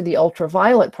into the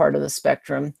ultraviolet part of the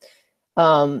spectrum,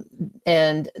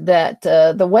 and that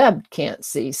the Webb can't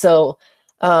see. So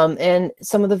and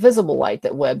some of the visible light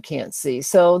that Webb can't see.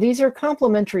 So these are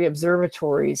complementary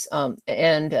observatories,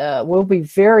 and we'll be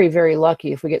very, very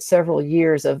lucky if we get several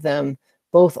years of them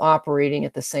both operating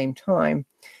at the same time.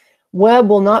 Webb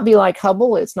will not be like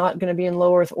Hubble. It's not going to be in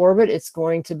low Earth orbit. It's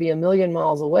going to be 1 million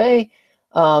miles away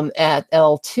at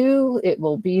L2. It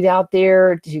will be out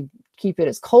there to keep it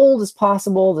as cold as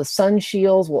possible. The sun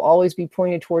shields will always be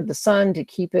pointed toward the sun to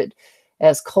keep it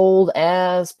as cold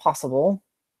as possible.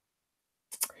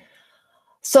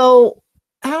 So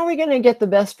how are we going to get the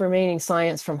best remaining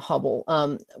science from Hubble?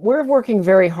 We're working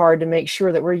very hard to make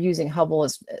sure that we're using Hubble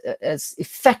as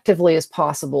effectively as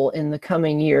possible in the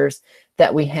coming years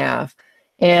that we have.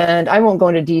 And I won't go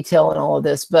into detail in all of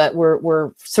this, but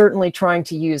we're certainly trying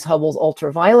to use Hubble's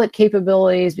ultraviolet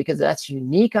capabilities, because that's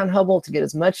unique on Hubble, to get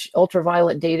as much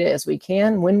ultraviolet data as we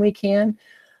can when we can.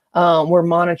 We're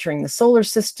monitoring the solar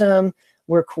system.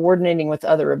 We're coordinating with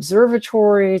other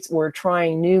observatories. We're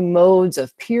trying new modes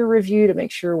of peer review to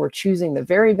make sure we're choosing the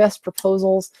very best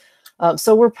proposals.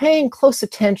 So we're paying close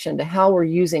attention to how we're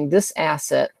using this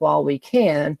asset while we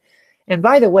can. And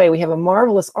by the way, we have a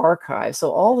marvelous archive.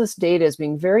 So all this data is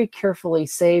being very carefully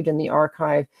saved in the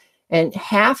archive. And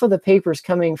half of the papers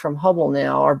coming from Hubble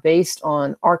now are based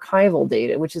on archival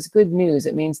data, which is good news.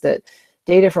 It means that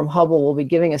data from Hubble will be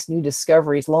giving us new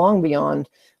discoveries long beyond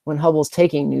when Hubble's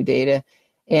taking new data.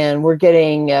 And we're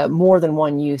getting more than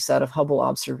one use out of Hubble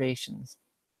observations.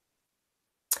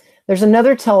 There's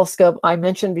another telescope I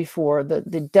mentioned before, the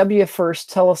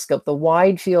WFIRST telescope, the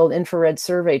Wide Field Infrared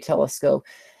Survey Telescope,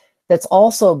 that's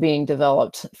also being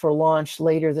developed for launch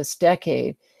later this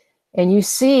decade. And you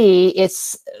see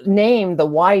it's named the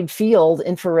Wide Field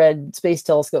Infrared Space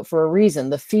Telescope for a reason.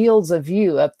 The fields of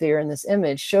view up there in this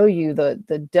image show you the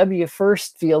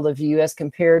WFIRST field of view as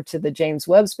compared to the James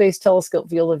Webb Space Telescope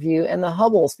field of view and the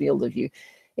Hubble's field of view.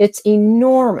 It's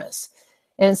enormous.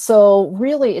 And so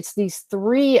really it's these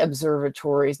three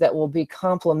observatories that will be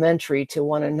complementary to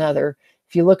one another.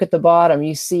 If you look at the bottom,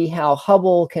 you see how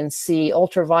Hubble can see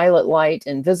ultraviolet light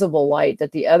and visible light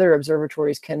that the other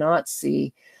observatories cannot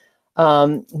see.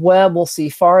 Webb will see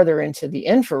farther into the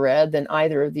infrared than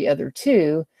either of the other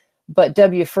two, but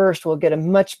WFIRST will get a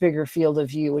much bigger field of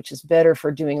view, which is better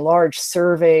for doing large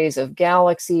surveys of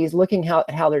galaxies, looking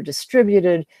how they're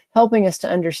distributed, helping us to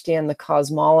understand the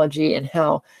cosmology and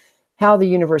how the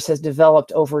universe has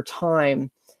developed over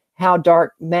time, how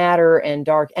dark matter and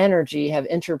dark energy have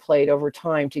interplayed over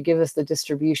time to give us the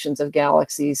distributions of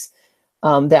galaxies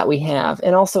that we have,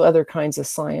 and also other kinds of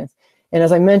science. And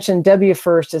as I mentioned,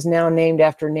 WFIRST is now named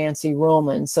after Nancy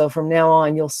Roman. So from now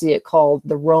on, you'll see it called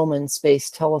the Roman Space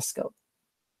Telescope.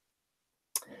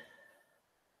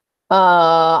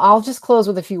 I'll just close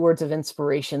with a few words of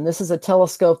inspiration. This is a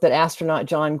telescope that astronaut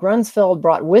John Grunsfeld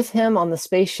brought with him on the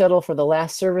space shuttle for the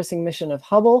last servicing mission of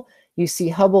Hubble. You see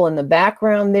Hubble in the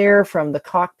background there from the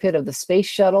cockpit of the space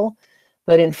shuttle.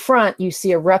 But in front, you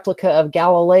see a replica of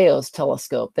Galileo's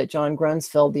telescope that John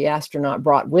Grunsfeld, the astronaut,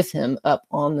 brought with him up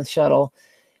on the shuttle.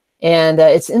 And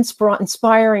it's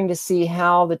inspiring to see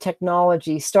how the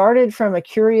technology started from a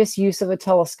curious use of a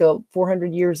telescope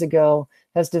 400 years ago,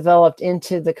 has developed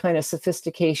into the kind of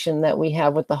sophistication that we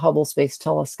have with the Hubble Space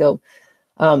Telescope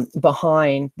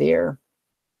behind there.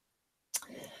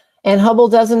 And Hubble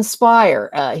does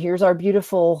inspire. Here's our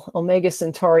beautiful Omega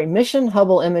Centauri mission.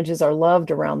 Hubble images are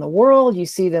loved around the world. You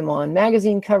see them on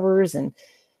magazine covers and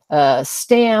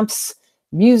stamps,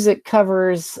 music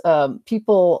covers.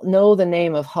 People know the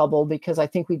name of Hubble because I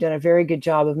think we've done a very good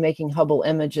job of making Hubble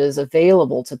images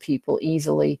available to people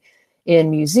easily.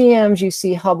 In museums, you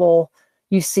see Hubble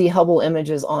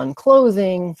images on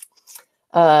clothing.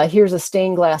 Here's a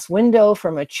stained glass window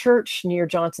from a church near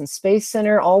Johnson Space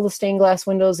Center. All the stained glass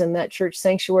windows in that church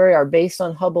sanctuary are based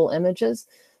on Hubble images.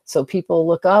 So people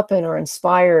look up and are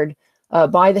inspired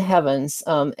by the heavens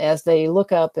as they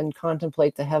look up and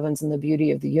contemplate the heavens and the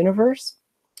beauty of the universe.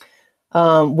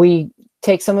 We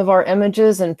take some of our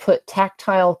images and put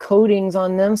tactile coatings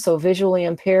on them so visually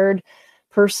impaired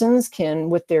persons can,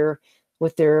 with their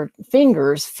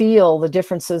fingers, feel the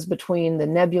differences between the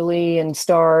nebulae and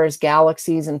stars,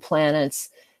 galaxies and planets.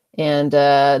 And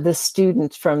this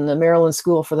student from the Maryland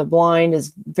School for the Blind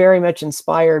is very much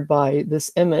inspired by this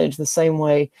image, the same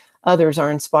way others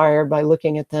are inspired by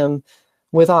looking at them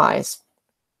with eyes.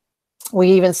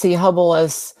 We even see Hubble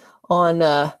as on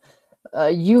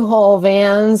U-Haul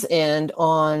vans and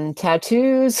on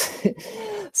tattoos.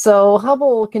 So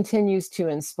Hubble continues to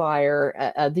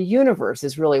inspire. The universe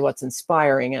is really what's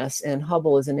inspiring us, and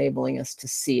Hubble is enabling us to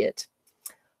see it.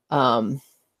 And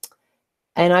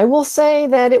I will say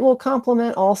that it will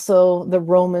complement also the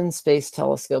Roman Space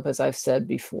Telescope, as I've said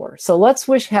before. So let's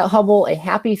wish Hubble a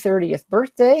happy 30th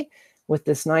birthday with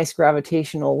this nice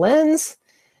gravitational lens.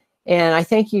 And I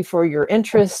thank you for your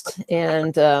interest.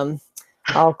 And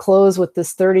I'll close with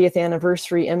this 30th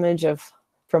anniversary image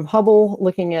from Hubble,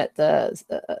 looking at the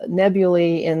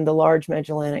nebulae in the Large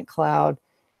Magellanic Cloud.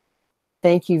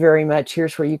 Thank you very much.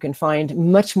 Here's where you can find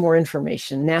much more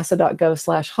information,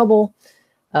 nasa.gov/Hubble,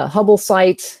 Hubble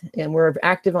site, and we're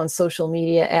active on social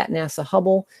media at NASA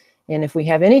Hubble. And if we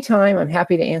have any time, I'm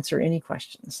happy to answer any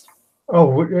questions.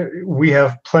 Oh, we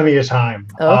have plenty of time.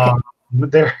 Okay.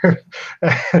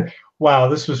 Wow,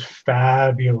 this was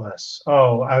fabulous.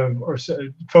 Oh,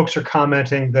 folks are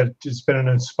commenting that it's been an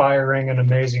inspiring and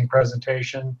amazing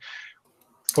presentation.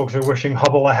 folks are wishing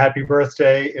Hubble a happy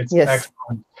birthday. It's Yes.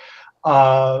 excellent.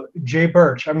 Jay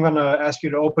Birch, I'm going to ask you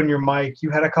to open your mic. You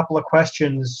had a couple of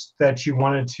questions that you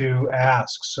wanted to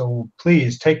ask, so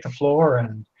please take the floor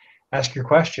and ask your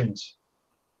questions.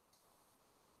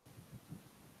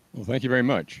 Well, thank you very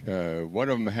much. One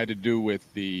of them had to do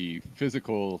with the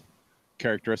physical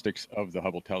characteristics of the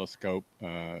Hubble telescope.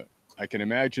 I can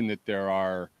imagine that there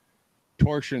are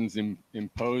torsions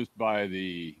imposed by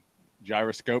the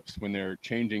gyroscopes when they're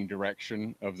changing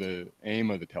direction of the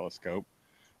aim of the telescope.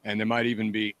 And there might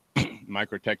even be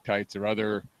microtectites or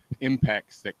other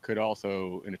impacts that could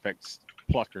also, in effect,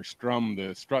 pluck or strum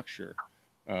the structure.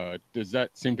 Does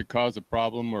that seem to cause a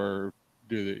problem, or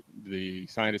do the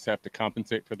scientists have to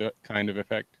compensate for that kind of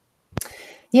effect?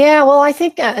 Yeah, well, I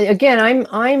think again,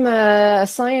 I'm a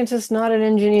scientist, not an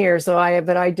engineer,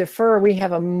 but I defer. We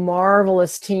have a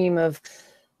marvelous team of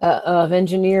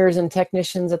engineers and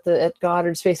technicians at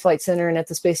Goddard Space Flight Center and at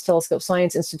the Space Telescope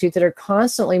Science Institute that are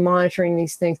constantly monitoring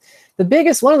these things.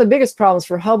 One of the biggest problems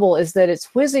for Hubble is that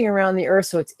it's whizzing around the Earth,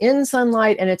 so it's in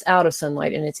sunlight and it's out of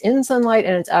sunlight, and it's in sunlight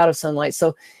and it's out of sunlight.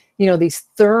 So, you know, these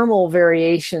thermal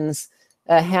variations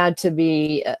had to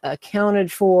be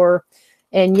accounted for.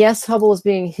 And yes, Hubble is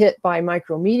being hit by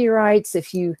micrometeorites.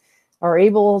 If you are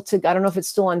able to, I don't know if it's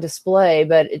still on display,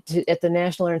 but at the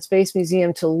National Air and Space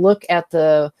Museum, to look at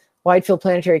the Wide Field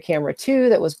Planetary Camera 2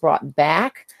 that was brought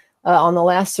back on the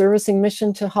last servicing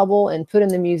mission to Hubble and put in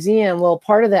the museum. Well,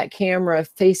 part of that camera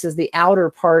faces the outer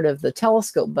part of the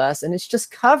telescope bus, and it's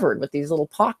just covered with these little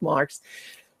pock marks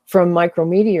from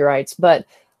micrometeorites. But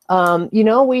you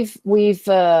know, we've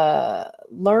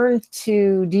learned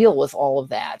to deal with all of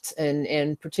that,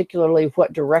 and particularly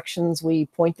what directions we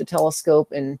point the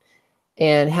telescope and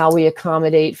how we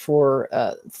accommodate for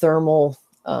thermal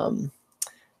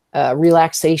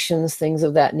relaxations, things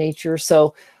of that nature.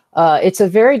 So it's a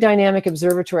very dynamic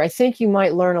observatory. I think you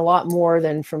might learn a lot more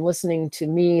than from listening to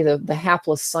me, the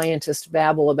hapless scientist,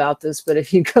 babble about this. But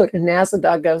if you go to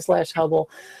nasa.gov/Hubble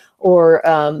or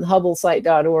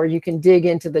hubblesite.org, you can dig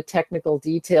into the technical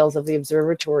details of the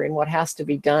observatory and what has to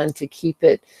be done to keep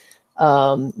it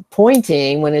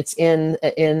pointing when it's in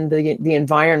the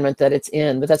environment that it's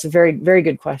in. But that's a very, very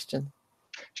good question.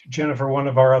 Jennifer, one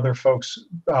of our other folks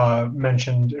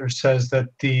mentioned or says that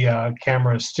the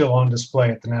camera is still on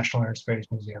display at the National Air and Space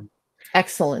Museum.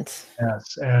 Excellent.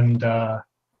 Yes, and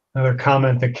another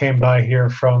comment that came by here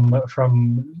from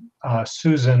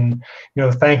Susan. You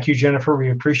know, thank you, Jennifer. We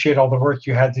appreciate all the work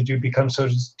you had to do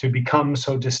to become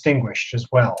so distinguished as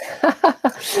well.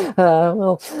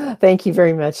 Well, thank you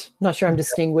very much. Not sure I'm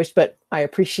distinguished, but I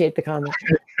appreciate the comment.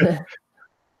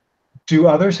 Do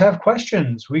others have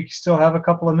questions? We still have a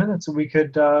couple of minutes and we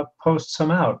could post some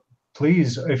out.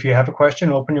 Please, if you have a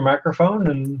question, open your microphone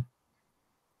and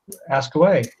ask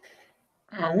away.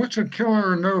 What's a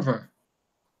kilonova?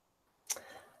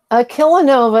 A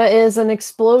kilonova is an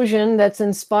explosion that's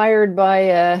inspired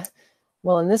by,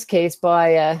 well, in this case,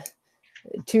 by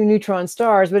two neutron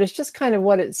stars, but it's just kind of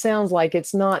what it sounds like.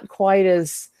 It's not quite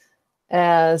as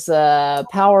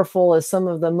powerful as some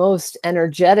of the most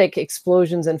energetic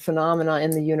explosions and phenomena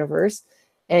in the universe,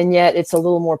 and yet it's a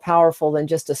little more powerful than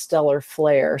just a stellar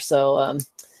flare. So,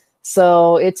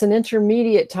 so it's an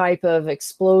intermediate type of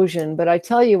explosion. But I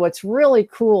tell you, what's really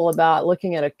cool about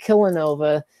looking at a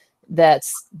kilonova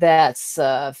that's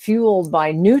fueled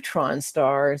by neutron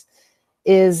stars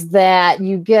is that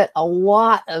you get a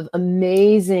lot of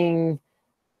amazing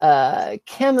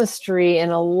chemistry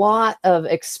and a lot of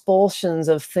expulsions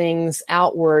of things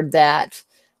outward that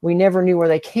we never knew where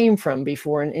they came from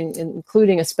before,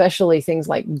 including especially things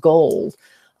like gold.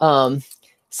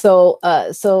 So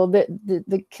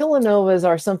the kilonovas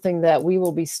are something that we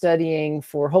will be studying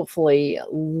for hopefully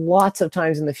lots of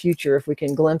times in the future if we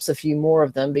can glimpse a few more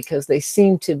of them, because they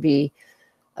seem to be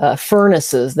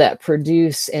furnaces that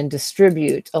produce and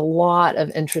distribute a lot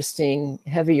of interesting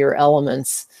heavier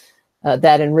elements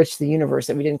that enrich the universe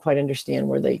that we didn't quite understand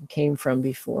where they came from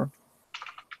before.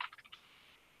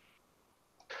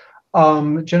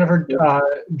 Jennifer,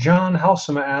 John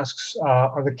Halsema asks,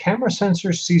 are the camera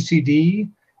sensors CCD,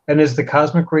 and is the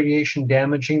cosmic radiation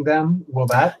damaging them? Will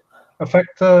that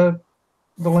affect the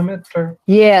limit? Or?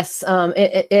 Yes,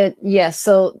 yes.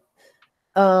 So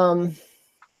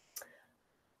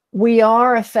we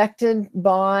are affected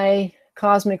by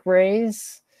cosmic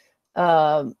rays.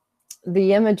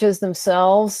 The images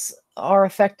themselves are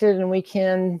affected, and we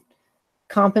can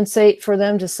compensate for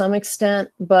them to some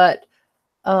extent, but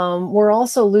we're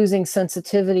also losing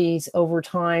sensitivities over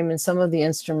time in some of the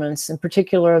instruments, in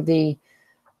particular the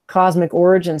Cosmic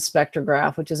Origin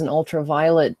Spectrograph, which is an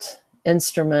ultraviolet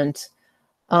instrument.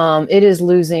 It is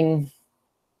losing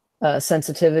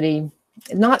sensitivity.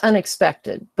 Not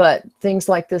unexpected, but things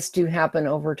like this do happen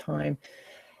over time.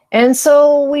 And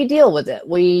so we deal with it.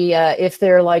 We, if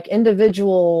they're like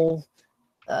individual,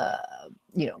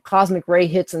 cosmic ray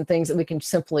hits and things that we can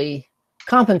simply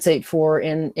compensate for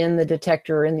in the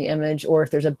detector or in the image, or if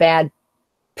there's a bad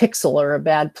pixel or a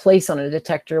bad place on a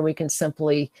detector, we can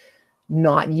simply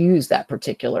not use that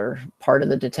particular part of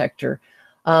the detector.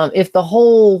 If the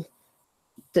whole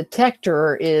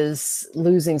detector is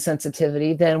losing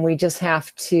sensitivity, then we just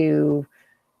have to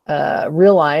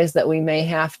realize that we may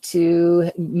have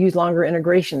to use longer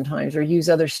integration times or use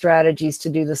other strategies to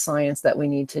do the science that we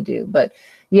need to do. But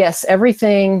yes,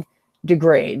 everything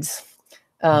degrades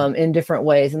in different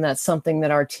ways, and that's something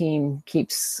that our team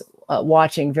keeps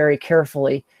watching very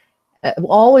carefully,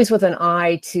 always with an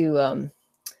eye to,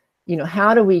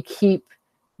 how do we keep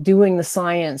doing the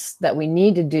science that we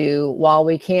need to do while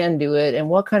we can do it, and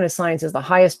what kind of science is the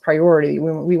highest priority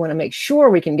we want to make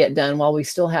sure we can get done while we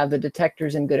still have the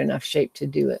detectors in good enough shape to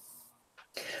do it.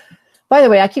 By the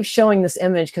way, I keep showing this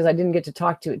image because I didn't get to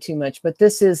talk to it too much, but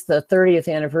this is the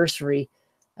 30th anniversary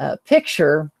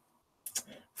picture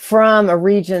from a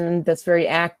region that's very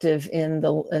active in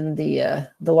the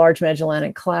Large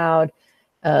Magellanic Cloud.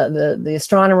 The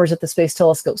astronomers at the Space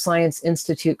Telescope Science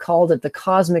Institute called it the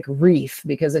cosmic reef,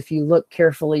 because if you look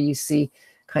carefully, you see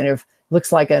kind of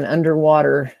looks like an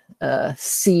underwater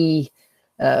sea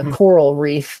coral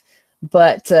reef.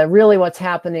 But really what's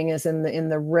happening is in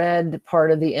the red part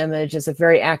of the image is a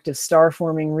very active star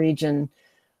forming region.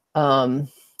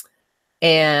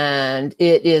 And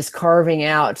it is carving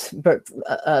out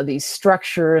these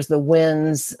structures, the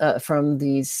winds from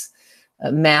these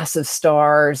massive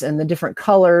stars, and the different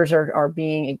colors are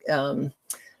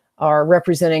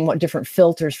representing what different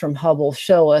filters from Hubble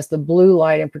show us. The blue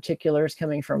light in particular is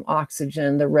coming from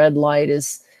oxygen. The red light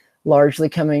is largely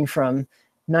coming from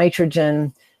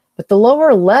nitrogen. But the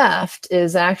lower left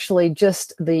is actually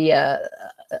just the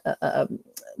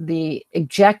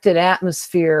ejected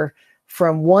atmosphere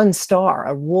from one star,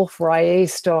 a Wolf-Rayet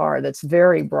star that's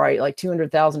very bright, like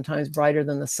 200,000 times brighter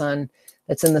than the sun,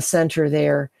 that's in the center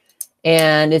there.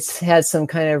 And it's had some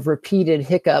kind of repeated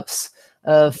hiccups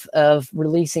of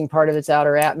releasing part of its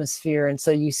outer atmosphere. And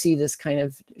so you see this kind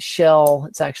of shell.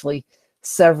 It's actually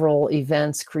several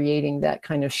events creating that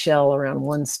kind of shell around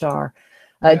one star.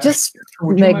 Just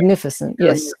magnificent.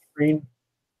 Yes. Screen?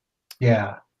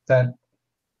 Yeah. That.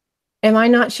 Am I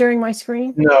not sharing my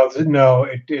screen? No,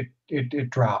 it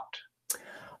dropped.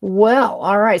 Well,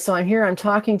 all right. So I'm here. I'm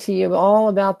talking to you all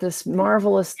about this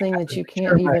marvelous thing that you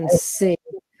can't even see.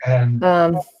 And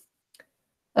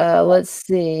let's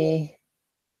see.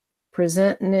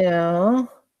 Present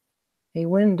now. A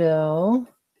window.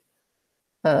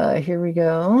 Here we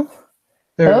go.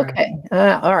 Okay.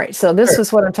 All right. So this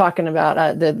is what I'm talking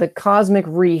about. The cosmic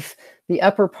reef. The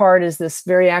upper part is this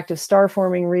very active star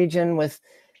forming region with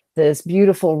this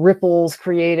beautiful ripples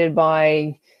created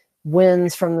by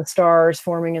winds from the stars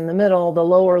forming in the middle. The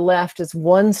lower left is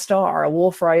one star, a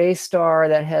Wolf-Rayet star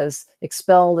that has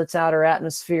expelled its outer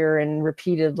atmosphere in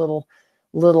repeated little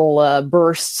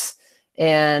bursts.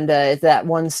 And that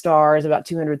one star is about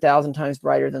 200,000 times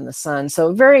brighter than the sun. So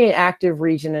a very active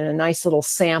region and a nice little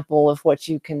sample of what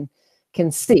you can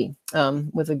see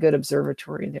with a good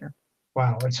observatory there.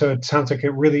 Wow. And so it sounds like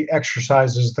it really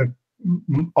exercises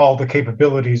all the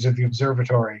capabilities of the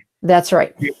observatory. That's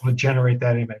right. To be able to generate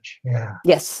that image. Yeah.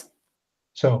 Yes.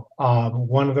 So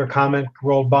one other comment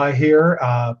rolled by here.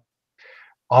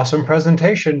 Awesome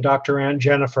presentation, Dr. Ann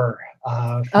Jennifer.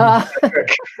 I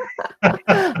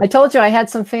told you I had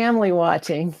some family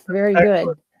watching. Very good.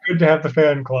 Good to have the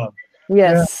fan club.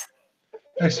 Yes.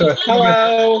 Yeah. So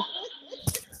hello.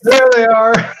 There they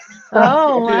are.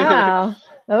 Oh, wow.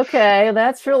 Okay,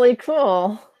 that's really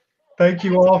cool. Thank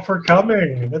you all for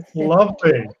coming. That's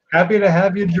lovely. Happy to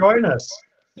have you join us.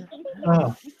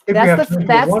 That's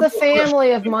the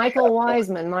family of Michael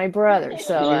Wiseman, my brother.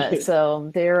 So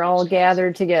so they're all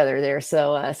gathered together there.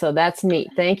 So so that's neat.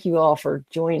 Thank you all for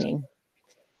joining.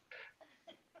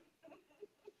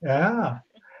 Yeah,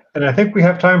 and I think we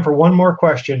have time for one more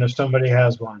question if somebody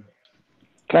has one.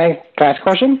 Can I ask a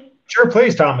question? Sure,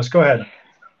 please, Thomas. Go ahead.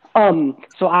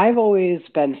 So I've always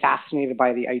been fascinated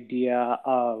by the idea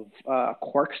of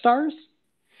quark stars.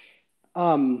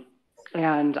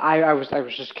 And I was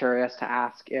just curious to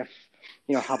ask if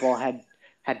Hubble had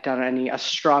done any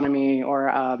astronomy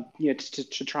or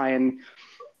to try and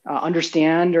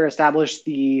understand or establish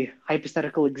the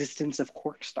hypothetical existence of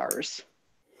quark stars.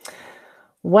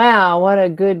 Wow, what a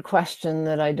good question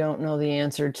that I don't know the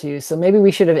answer to. So maybe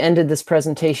we should have ended this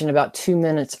presentation about 2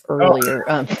 minutes earlier.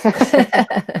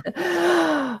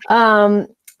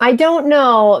 I don't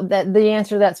know that the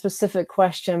answer to that specific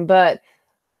question, but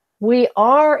we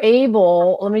are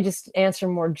able, let me just answer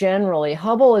more generally.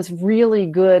 Hubble is really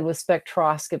good with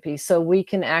spectroscopy, so we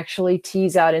can actually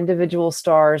tease out individual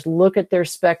stars, look at their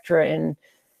spectra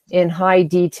in high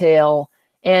detail,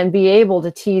 and be able to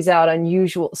tease out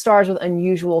unusual stars with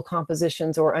unusual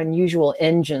compositions or unusual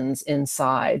engines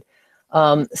inside.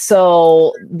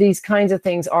 So these kinds of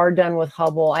things are done with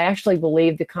Hubble. I actually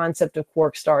believe the concept of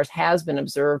quark stars has been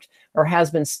observed or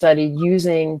has been studied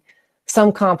using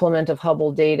some complement of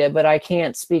Hubble data, but I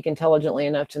can't speak intelligently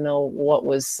enough to know what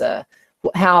was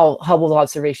how Hubble's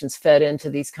observations fed into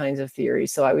these kinds of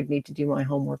theories. So I would need to do my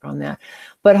homework on that.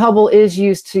 But Hubble is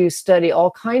used to study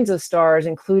all kinds of stars,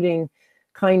 including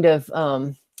kind of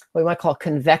what we might call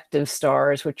convective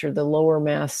stars, which are the lower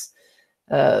mass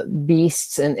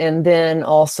beasts, and then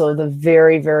also the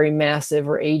very, very massive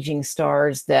or aging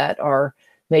stars that are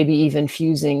maybe even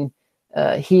fusing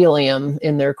helium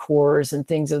in their cores and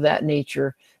things of that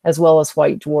nature, as well as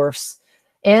white dwarfs,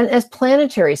 and as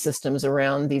planetary systems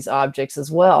around these objects as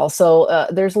well. So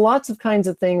there's lots of kinds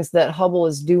of things that Hubble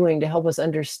is doing to help us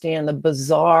understand the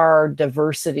bizarre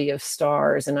diversity of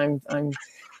stars, and I'm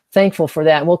thankful for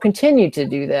that, and we'll continue to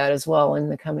do that as well in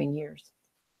the coming years.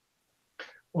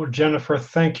 Well, Jennifer,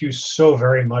 thank you so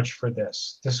very much for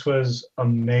this. This was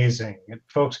amazing. And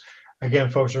folks, again,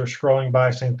 folks are scrolling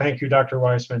by saying, thank you, Dr.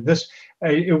 Wiseman.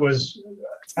 It was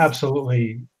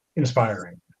absolutely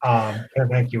inspiring. Can't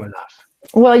thank you enough.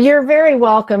 Well, you're very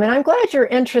welcome. And I'm glad you're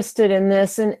interested in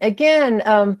this. And again,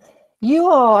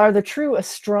 you all are the true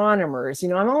astronomers. You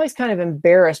know, I'm always kind of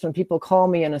embarrassed when people call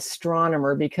me an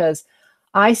astronomer because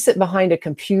I sit behind a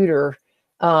computer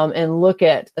and look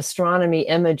at astronomy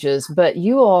images, but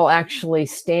you all actually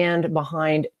stand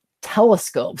behind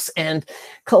telescopes and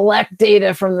collect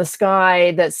data from the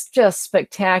sky that's just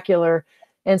spectacular.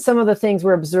 And some of the things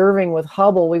we're observing with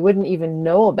Hubble, we wouldn't even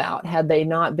know about had they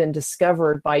not been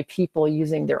discovered by people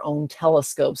using their own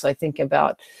telescopes. I think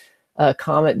about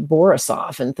Comet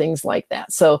Borisov and things like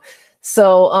that. So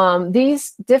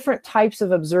these different types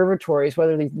of observatories,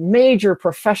 whether these major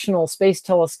professional space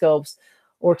telescopes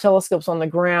or telescopes on the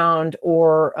ground,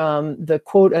 or the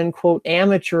quote-unquote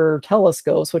amateur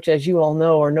telescopes, which, as you all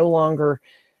know, are no longer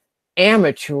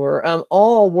amateur,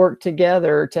 all work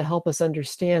together to help us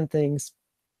understand things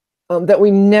that we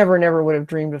never would have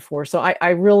dreamed before. So I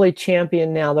really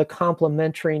champion now the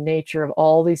complementary nature of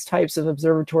all these types of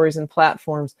observatories and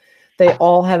platforms. They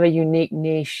all have a unique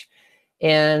niche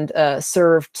and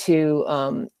serve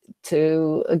to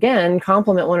again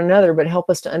complement one another, but help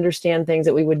us to understand things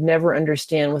that we would never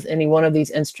understand with any one of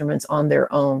these instruments on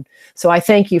their own. So I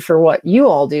thank you for what you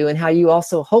all do and how you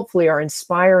also hopefully are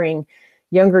inspiring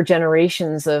younger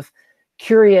generations of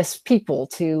curious people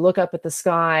to look up at the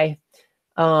sky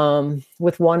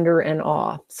with wonder and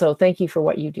awe. So thank you for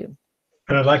what you do.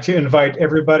 And I'd like to invite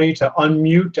everybody to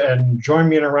unmute and join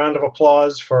me in a round of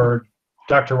applause for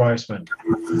Dr. Wiseman.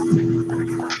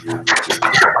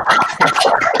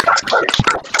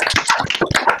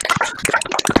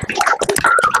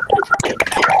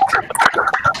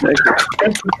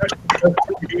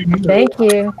 Thank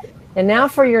you. And now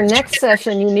for your next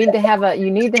session, you need to have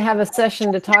a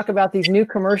session to talk about these new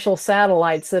commercial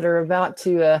satellites that are about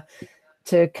to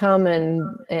come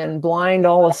and blind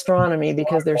all astronomy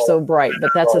because they're so bright.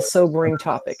 But that's a sobering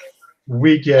topic.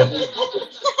 We get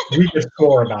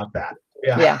sore about that.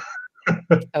 Yeah.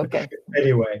 Okay.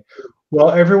 Anyway,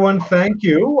 well, everyone, thank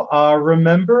you.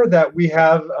 Remember that we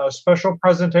have a special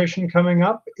presentation coming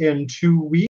up in 2 weeks.